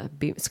of the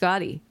beam?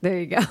 Scotty. There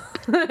you go.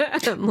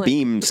 I'm like,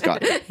 Beam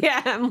Scott.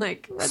 yeah, I'm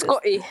like, what is-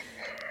 Scotty.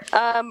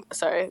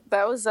 Sorry.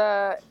 That was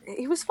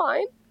he was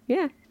fine.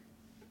 yeah.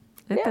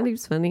 I Yeah. thought he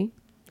was funny.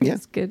 Yeah.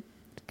 It's good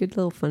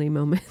little funny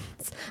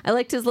moments. I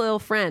liked his little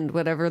friend,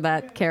 whatever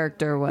that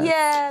character was.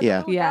 Yeah. the Yeah.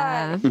 little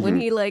Yeah, guy. when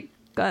he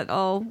got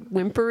all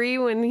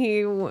whimpery when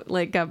he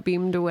got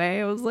beamed away,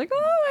 I was like, oh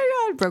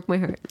my god, broke my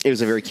heart. It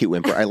was a very cute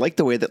whimper. I like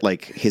the way that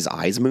his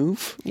eyes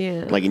move.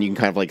 Yeah. And you can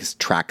kind of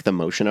track the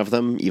motion of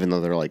them, even though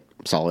they're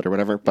solid or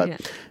whatever.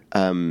 But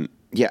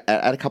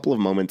at a couple of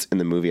moments in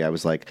the movie, I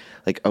was like,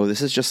 oh,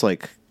 this is just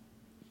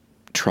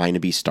trying to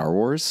be Star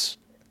Wars.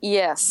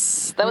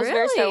 Yes, that was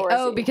very Star Really? Warsy.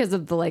 Oh, because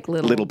of the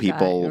Little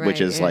people, guy, which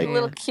right, is, yeah, like- yeah.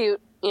 little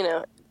cute,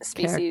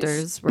 species.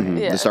 characters, right?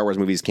 Yeah. The Star Wars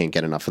movies can't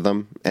get enough of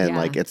them, and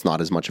Yeah. it's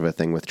not as much of a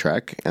thing with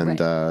Trek.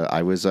 And Right.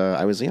 I was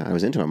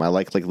into him. I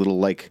like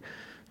little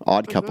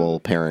odd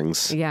couple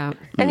pairings. Yeah,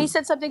 And he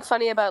said something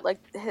funny about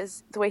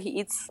the way he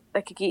eats,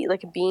 he could eat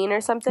a bean or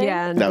something.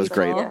 yeah, and That was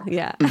great. people,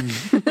 Yeah,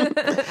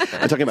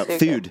 I'm talking about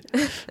food.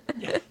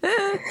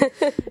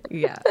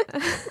 yeah.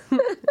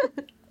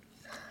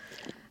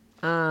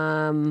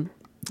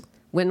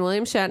 When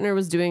William Shatner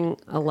was doing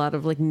a lot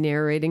of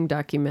narrating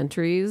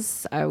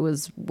documentaries, I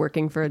was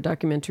working for a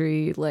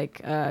documentary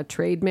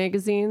trade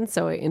magazine,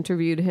 so I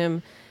interviewed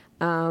him.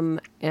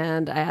 And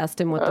I asked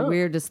him what the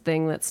weirdest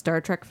thing that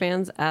Star Trek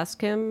fans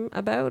ask him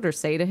about or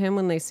say to him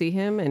when they see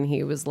him. And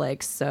he was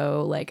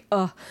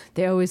oh,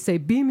 they always say,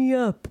 beam me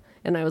up.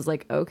 And I was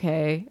like,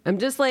 okay. I'm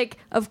just like,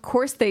 of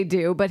course they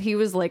do. But he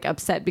was like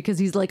upset because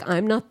he's like,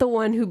 I'm not the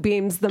one who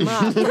beams them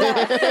up. And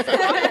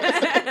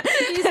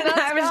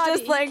I was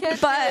just like,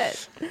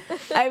 but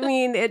I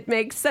mean, it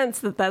makes sense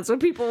that that's what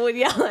people would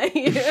yell at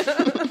you.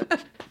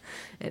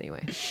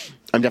 Anyway.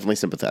 I'm definitely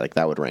sympathetic.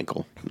 That would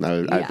rankle.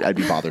 I'd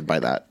be bothered by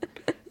that.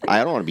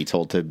 I don't want to be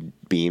told to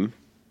beam.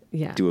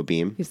 Yeah. Do a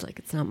beam. He's like,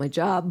 it's not my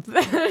job.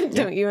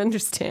 Don't you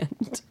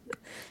understand?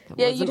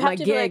 That you'd have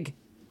to be like,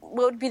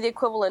 what would be the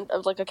equivalent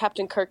of like a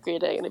Captain Kirk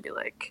reading? And it'd be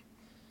like,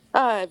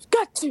 I've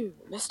got to,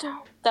 mister.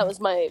 That was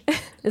my...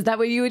 Is that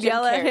what you would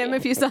yell at him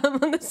if you saw him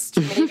on the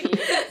street?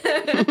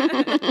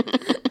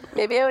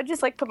 Maybe I would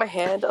just like put my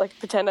hand, like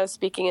pretend I was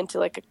speaking into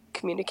like a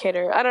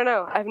communicator. I don't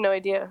know. I have no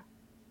idea.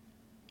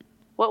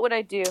 What would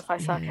I do if I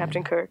saw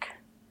Captain Kirk?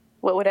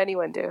 What would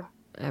anyone do?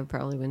 I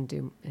probably wouldn't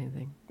do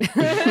anything.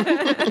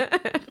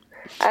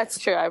 That's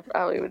true. I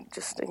probably would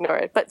just ignore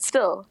it. But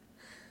still,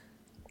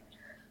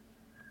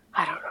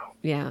 I don't know.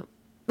 Yeah.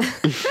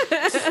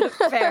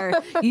 Fair.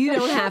 You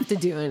don't have to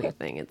do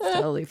anything. It's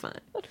totally fine.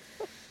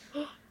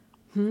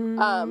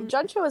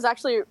 John Cho was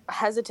actually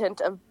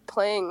hesitant of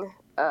playing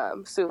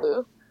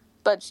Sulu,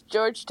 but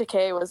George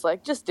Takei was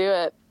like, just do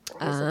it.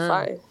 He said,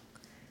 fine.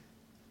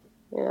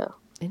 Yeah.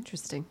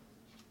 Interesting.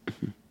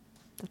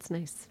 That's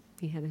nice.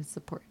 He had his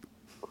support.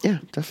 Yeah,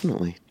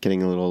 definitely.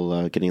 Getting a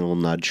little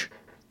nudge.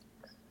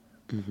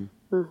 Mm-hmm.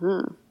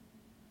 Mm-hmm.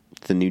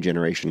 The new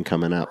generation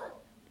coming up.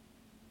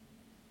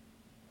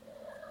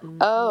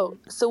 Oh,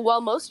 so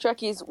while most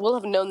Trekkies will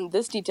have known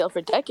this detail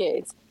for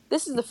decades,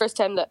 this is the first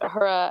time that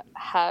Uhura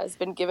has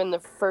been given the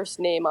first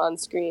name on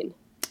screen.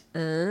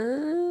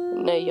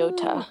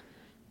 Nyota.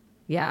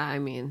 Yeah, I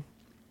mean,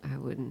 I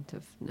wouldn't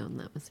have known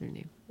that was her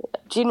name.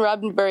 Gene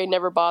Roddenberry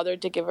never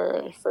bothered to give her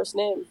a first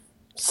name.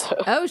 So.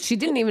 Oh, she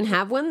didn't even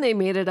have one? They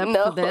made it up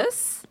for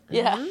this?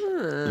 Yeah.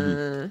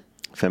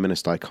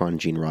 Feminist icon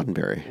Gene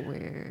Roddenberry.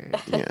 Weird.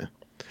 Yeah.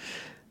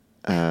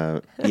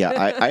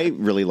 I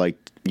really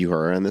liked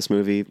Uhura in this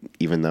movie,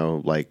 even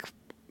though like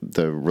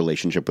the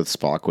relationship with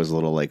Spock was a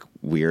little like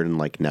weird and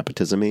like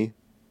nepotism-y.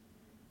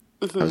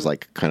 Mm-hmm. I was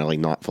like kind of like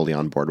not fully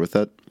on board with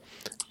it.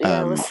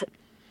 Yeah,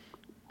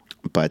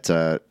 but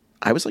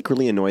I was like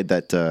really annoyed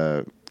that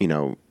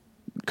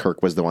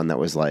Kirk was the one that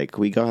was like,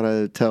 we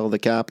gotta tell the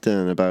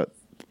captain about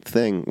the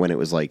thing, when it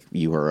was like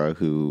Uhura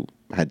who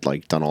had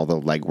like done all the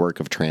legwork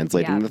of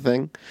translating the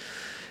thing,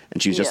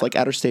 and she was just like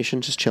at her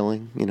station, just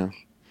chilling,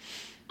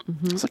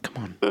 Mm-hmm. I was like, come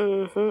on.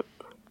 Mm-hmm.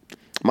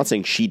 I'm not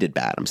saying she did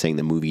bad. I'm saying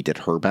the movie did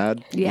her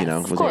bad.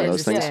 Yes, was one of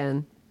those things.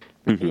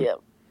 Mm-hmm. Yeah.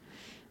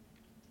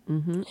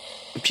 Mm-hmm.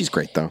 She's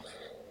great though.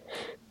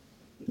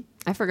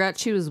 I forgot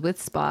she was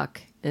with Spock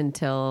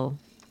until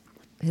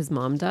his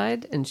mom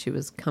died, and she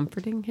was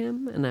comforting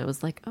him, and I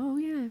was like, oh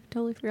yeah, I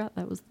totally forgot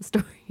that was the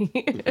story.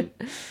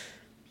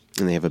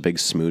 And they have a big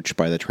smooch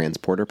by the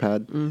transporter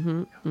pad.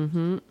 Mm-hmm.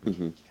 Mm-hmm.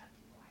 Mm-hmm.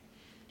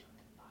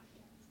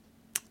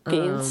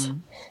 Beans.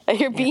 I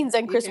hear Beans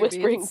and Chris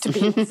whispering to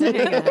Beans.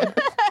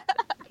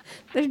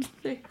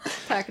 They're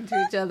talking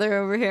to each other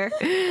over here.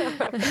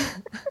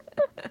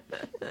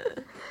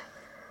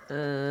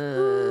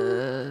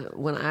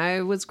 When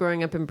I was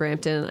growing up in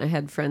Brampton, I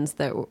had friends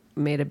that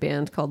made a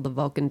band called the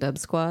Vulcan Dub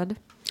Squad.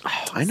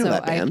 Oh, I know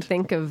that band. I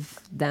think of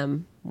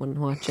them when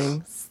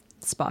watching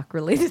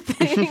Spock-related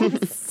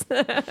things.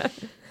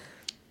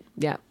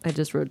 Yeah, I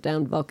just wrote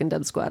down Vulcan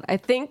Dub Squad. I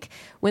think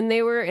when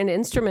they were an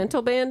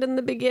instrumental band in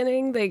the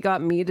beginning, they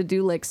got me to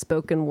do like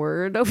spoken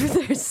word over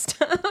their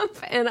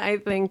stuff. And I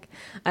think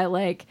I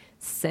like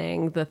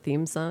sang the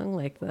theme song,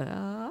 like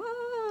the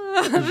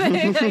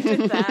thing. I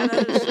did that on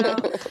the show.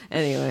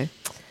 Anyway,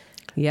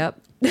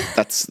 yep.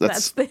 That's the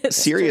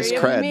serious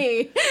history cred. of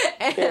me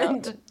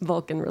and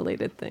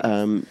Vulcan-related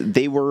things.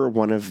 They were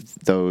one of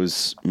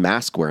those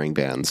mask-wearing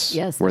bands.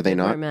 Yes, were they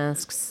not? Wear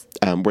masks.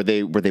 Were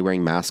they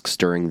wearing masks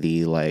during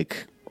the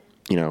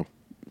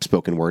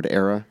spoken word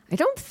era? I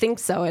don't think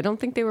so. I don't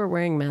think they were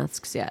wearing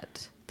masks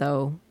yet,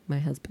 though. My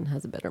husband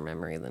has a better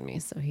memory than me,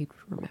 so he'd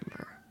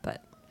remember.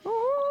 But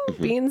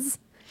Beans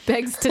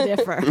begs to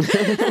differ.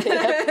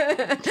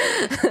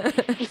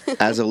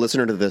 As a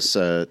listener to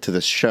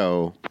this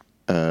show,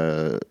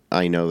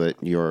 I know that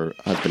your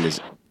husband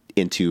is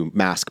into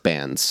mask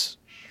bands.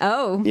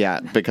 Oh.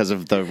 Yeah, because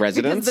of the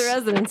Residents.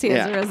 Because the Residents. He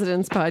has a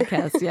Residents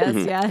podcast. Yes,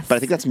 yes. But I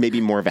think that's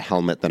maybe more of a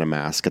helmet than a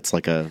mask. It's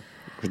like a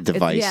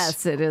device.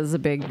 Yes, it is a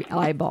big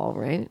eyeball,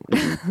 right?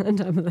 On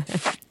top of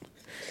that.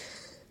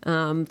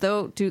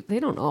 Though, they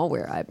don't all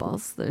wear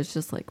eyeballs. There's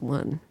just like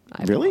one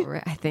eyeball. Really?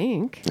 Right? I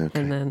think. Okay.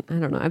 And then, I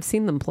don't know. I've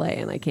seen them play,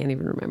 and I can't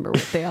even remember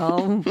what they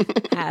all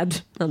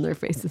had on their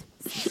faces.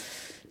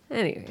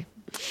 Anyway.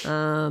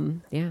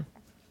 Yeah.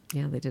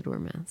 Yeah, they did wear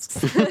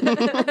masks.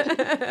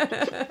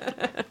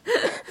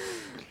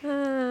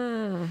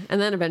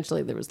 And then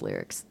eventually there was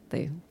lyrics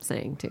they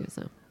sang too,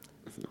 so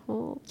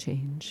whole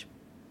change.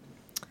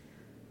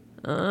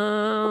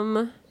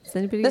 Does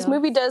anybody This else?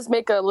 movie does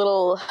make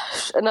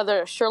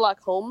another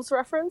Sherlock Holmes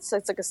reference.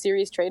 It's like a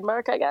series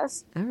trademark, I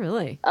guess. Oh,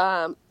 really?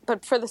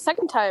 But for the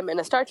second time in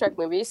a Star Trek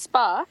movie,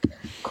 Spock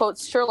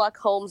quotes Sherlock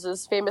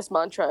Holmes's famous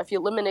mantra, "If you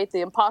eliminate the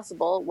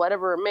impossible,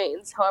 whatever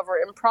remains, however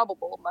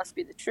improbable, must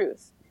be the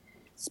truth."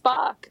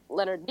 Spock,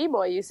 Leonard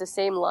Nimoy, used the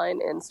same line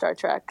in Star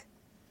Trek,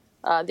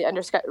 The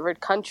Undiscovered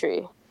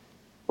Country,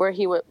 where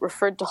he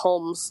referred to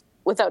Holmes,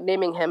 without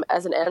naming him,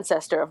 as an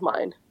ancestor of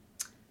mine.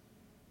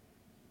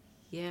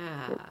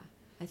 Yeah.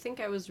 I think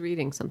I was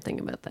reading something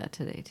about that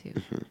today, too.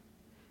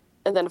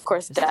 And then, of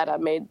course, Data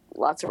made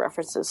lots of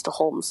references to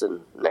Holmes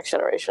in Next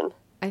Generation.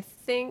 I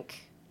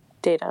think...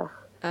 Data.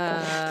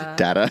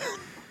 Data.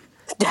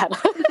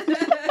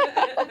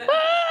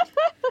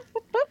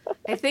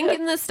 I think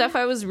in the stuff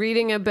I was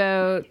reading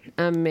about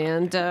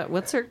Amanda...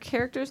 What's her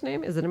character's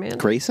name? Is it Amanda?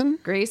 Grayson?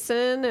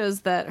 Grayson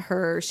is that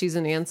she's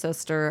an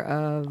ancestor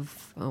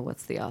of... Oh,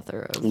 what's the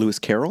author of... Lewis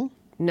Carroll?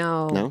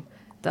 No.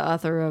 The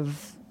author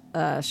of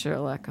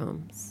Sherlock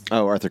Holmes.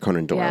 Oh, Arthur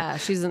Conan Doyle. Yeah,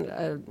 she's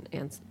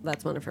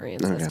that's one of her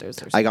ancestors.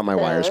 Okay. Or I got my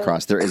wires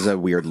crossed. There is a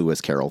weird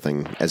Lewis Carroll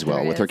thing as well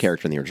There with her is?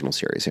 character in the original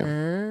series. Yeah.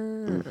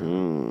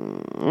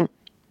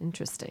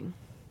 Interesting.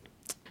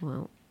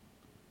 Well,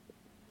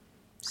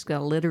 she's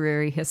got a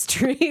literary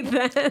history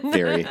then.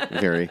 Very,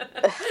 very.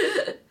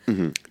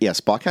 Yeah,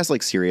 Spock has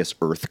like serious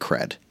Earth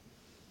cred.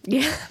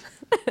 Yeah.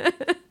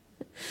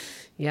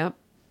 Yep.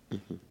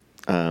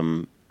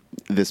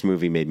 This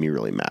movie made me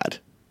really mad.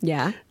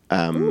 Yeah.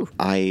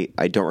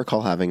 I don't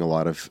recall having a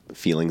lot of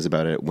feelings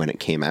about it when it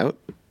came out.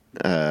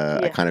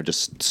 I kind of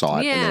just saw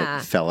it and then Yeah.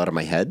 it fell out of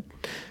my head.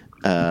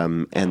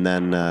 And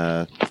then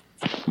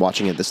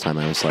watching it this time,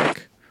 I was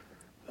like,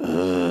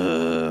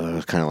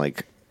 kind of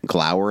like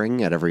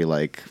glowering at every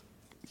like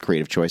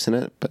creative choice in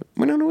it. But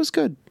Winona was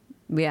good.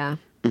 Yeah.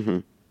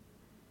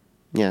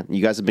 Yeah,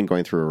 you guys have been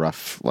going through a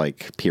rough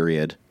like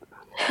period.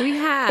 We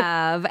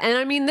have. And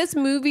I mean, this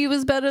movie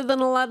was better than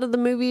a lot of the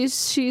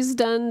movies she's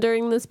done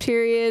during this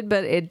period,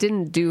 but it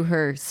didn't do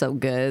her so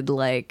good.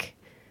 Like,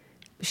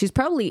 she's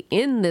probably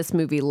in this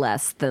movie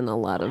less than a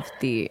lot of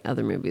the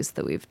other movies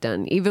that we've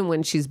done, even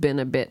when she's been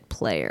a bit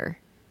player.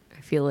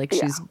 I feel like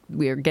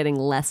we're getting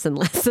less and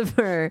less of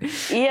her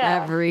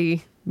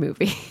every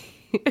movie.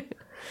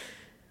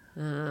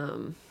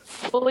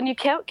 Well, when you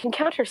can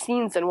count her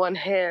scenes in one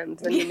hand,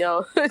 then you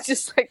know it's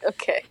just like,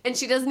 okay. And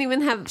she doesn't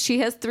even have, she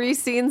has 3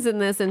 scenes in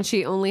this and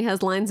she only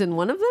has lines in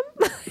one of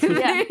them.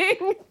 Yeah.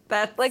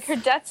 That's Like her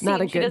death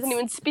not a scene, she good doesn't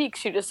even speak,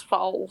 she just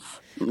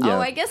falls. Yeah,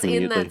 I guess in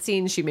immediately. that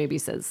scene she maybe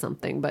says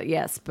something, but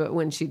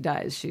when she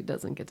dies, she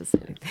doesn't get to say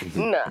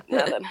anything. No,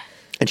 nothing.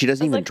 And she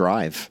doesn't even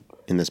drive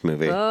in this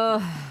movie.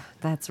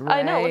 That's right.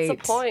 I know, what's the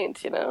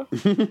point, you know?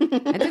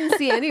 I didn't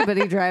see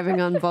anybody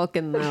driving on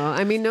Vulcan, though.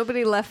 I mean,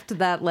 nobody left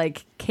that,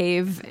 like,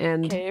 cave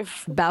and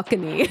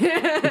balcony.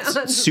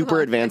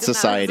 Super advanced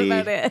society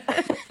That's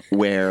about it.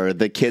 where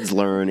the kids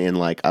learn in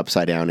like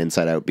upside down,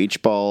 inside out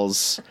beach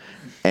balls,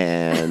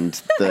 and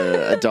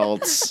the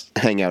adults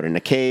hang out in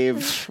a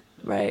cave.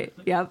 Right.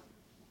 Yep.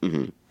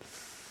 Mm-hmm.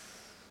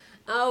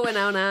 Oh,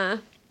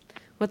 Winona.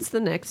 What's the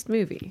next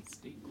movie?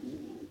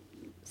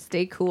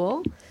 Stay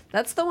Cool.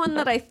 That's the one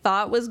that I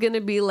thought was going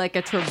to be like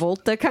a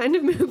Travolta kind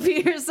of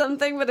movie or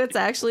something, but it's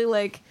actually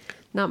like,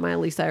 not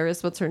Miley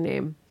Cyrus. What's her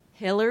name?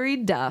 Hilary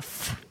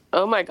Duff.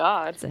 Oh my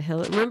god.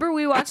 Remember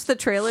we watched the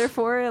trailer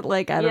for it,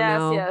 like, I don't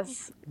know, a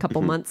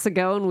couple months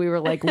ago, and we were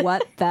like,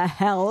 what the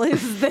hell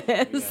is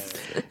this?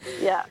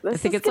 Yeah. I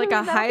think it's like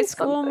a high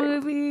school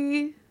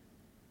movie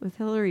with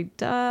Hilary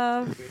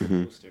Duff.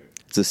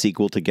 It's a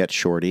sequel to Get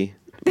Shorty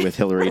with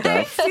Hilary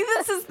Duff. See,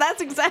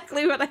 that's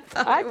exactly what I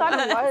thought. I thought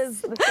it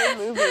was the same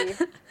movie.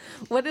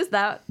 What is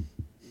that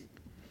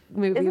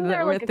movie Isn't that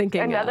there we're like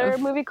thinking another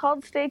of? movie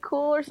called Stay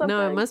Cool or something?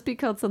 No, it must be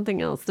called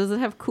something else. Does it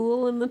have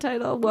cool in the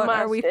title? What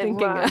are we Must, it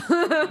thinking must. of?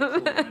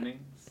 Cool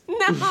Runnings.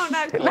 No,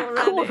 not Cool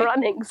Cool Running.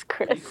 Runnings,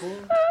 Chris.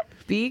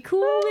 Be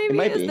Cool, maybe,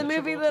 might is be. the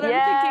movie that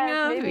Yeah, I'm thinking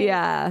of. maybe.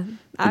 Yeah.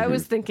 I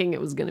was thinking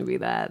it was going to be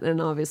that, and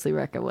obviously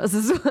Rekka was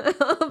as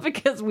well,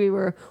 because we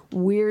were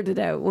weirded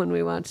out when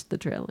we watched the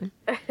trailer.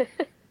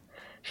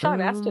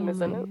 Sean Astin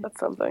is in it. That's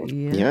something.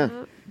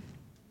 Yeah.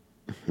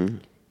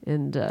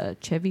 And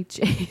Chevy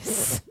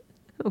Chase.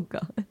 Oh,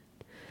 God.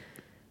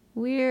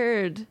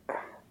 Weird.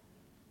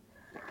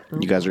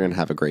 You guys are going to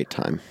have a great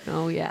time.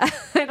 Oh, yeah.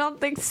 I don't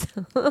think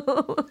so.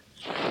 Oh,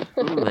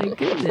 my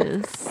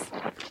goodness.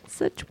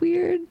 Such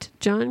weird.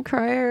 John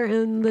Cryer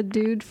and the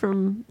dude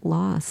from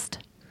Lost.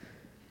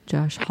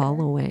 Josh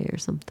Holloway or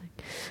something.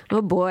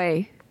 Oh,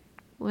 boy.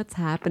 What's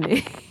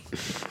happening?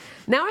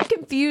 Now I'm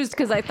confused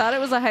because I thought it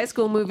was a high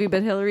school movie,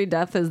 but Hilary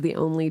Duff is the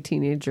only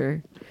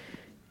teenager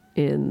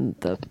in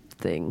the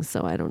thing,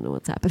 so I don't know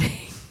what's happening.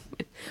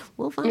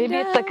 We'll find Maybe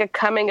out. it's like a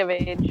coming of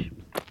age.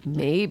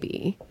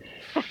 Maybe.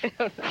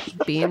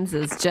 Beans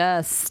is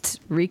just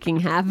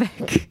wreaking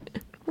havoc.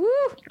 Woo!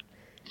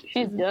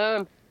 She's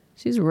done.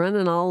 She's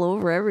running all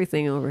over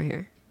everything over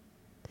here.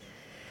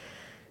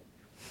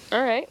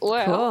 All right.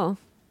 Well,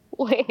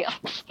 Cool.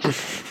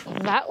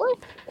 that was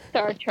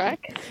Star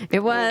Trek. It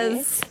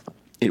was.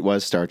 It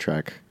was Star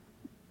Trek.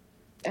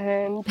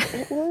 and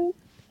it was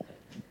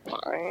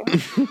fine.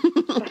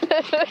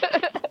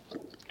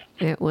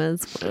 It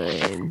was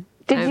fun.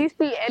 Did you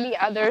see any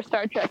other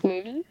Star Trek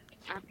movies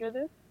after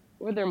this?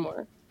 Were there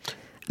more?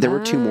 There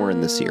were 2 more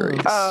in the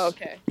series. Oh,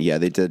 okay. Yeah,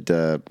 they did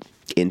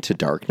Into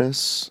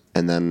Darkness,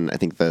 and then I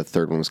think the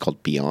third one was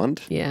called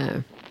Beyond.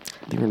 Yeah.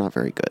 They were not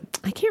very good.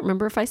 I can't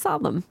remember if I saw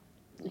them.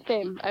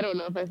 Same. I don't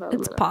know if I saw them.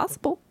 It's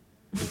possible.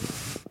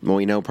 Well,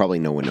 we know probably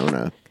no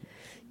Winona.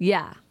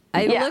 Yeah.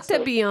 I Yeah, looked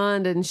at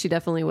Beyond, and she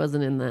definitely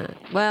wasn't in that.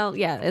 Well,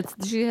 yeah,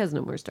 she has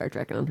no more Star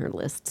Trek on her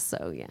list,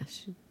 so yeah.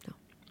 No.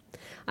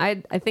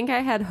 I think I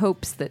had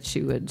hopes that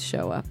she would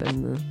show up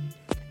in the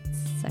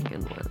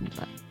second one,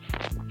 but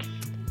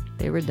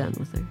they were done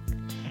with her.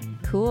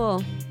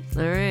 Cool.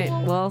 All right.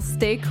 Well,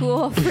 stay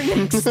cool for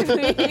next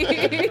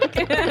week.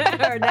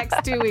 Or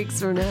next 2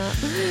 weeks from now.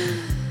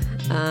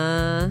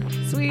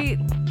 Sweet.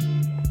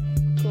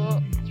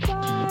 Cool.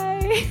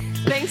 Bye.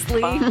 Thanks,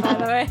 Lee, by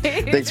the way.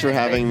 Thanks for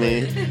having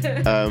me.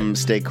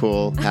 Stay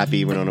cool.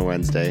 Happy Winona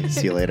Wednesday.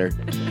 See you later.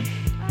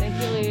 Thank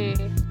you, Lee.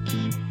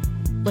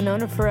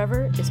 Winona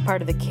Forever is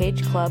part of the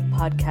Cage Club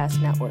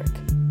Podcast Network.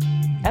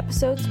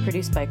 Episodes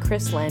produced by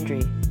Chris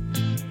Landry.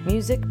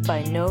 Music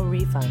by No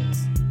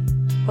Refunds.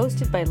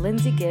 Hosted by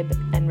Lindsay Gibb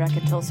and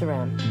Rekha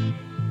Tulsaram.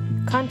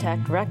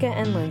 Contact Rekha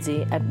and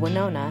Lindsay at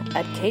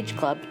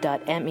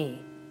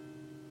winona@cageclub.me.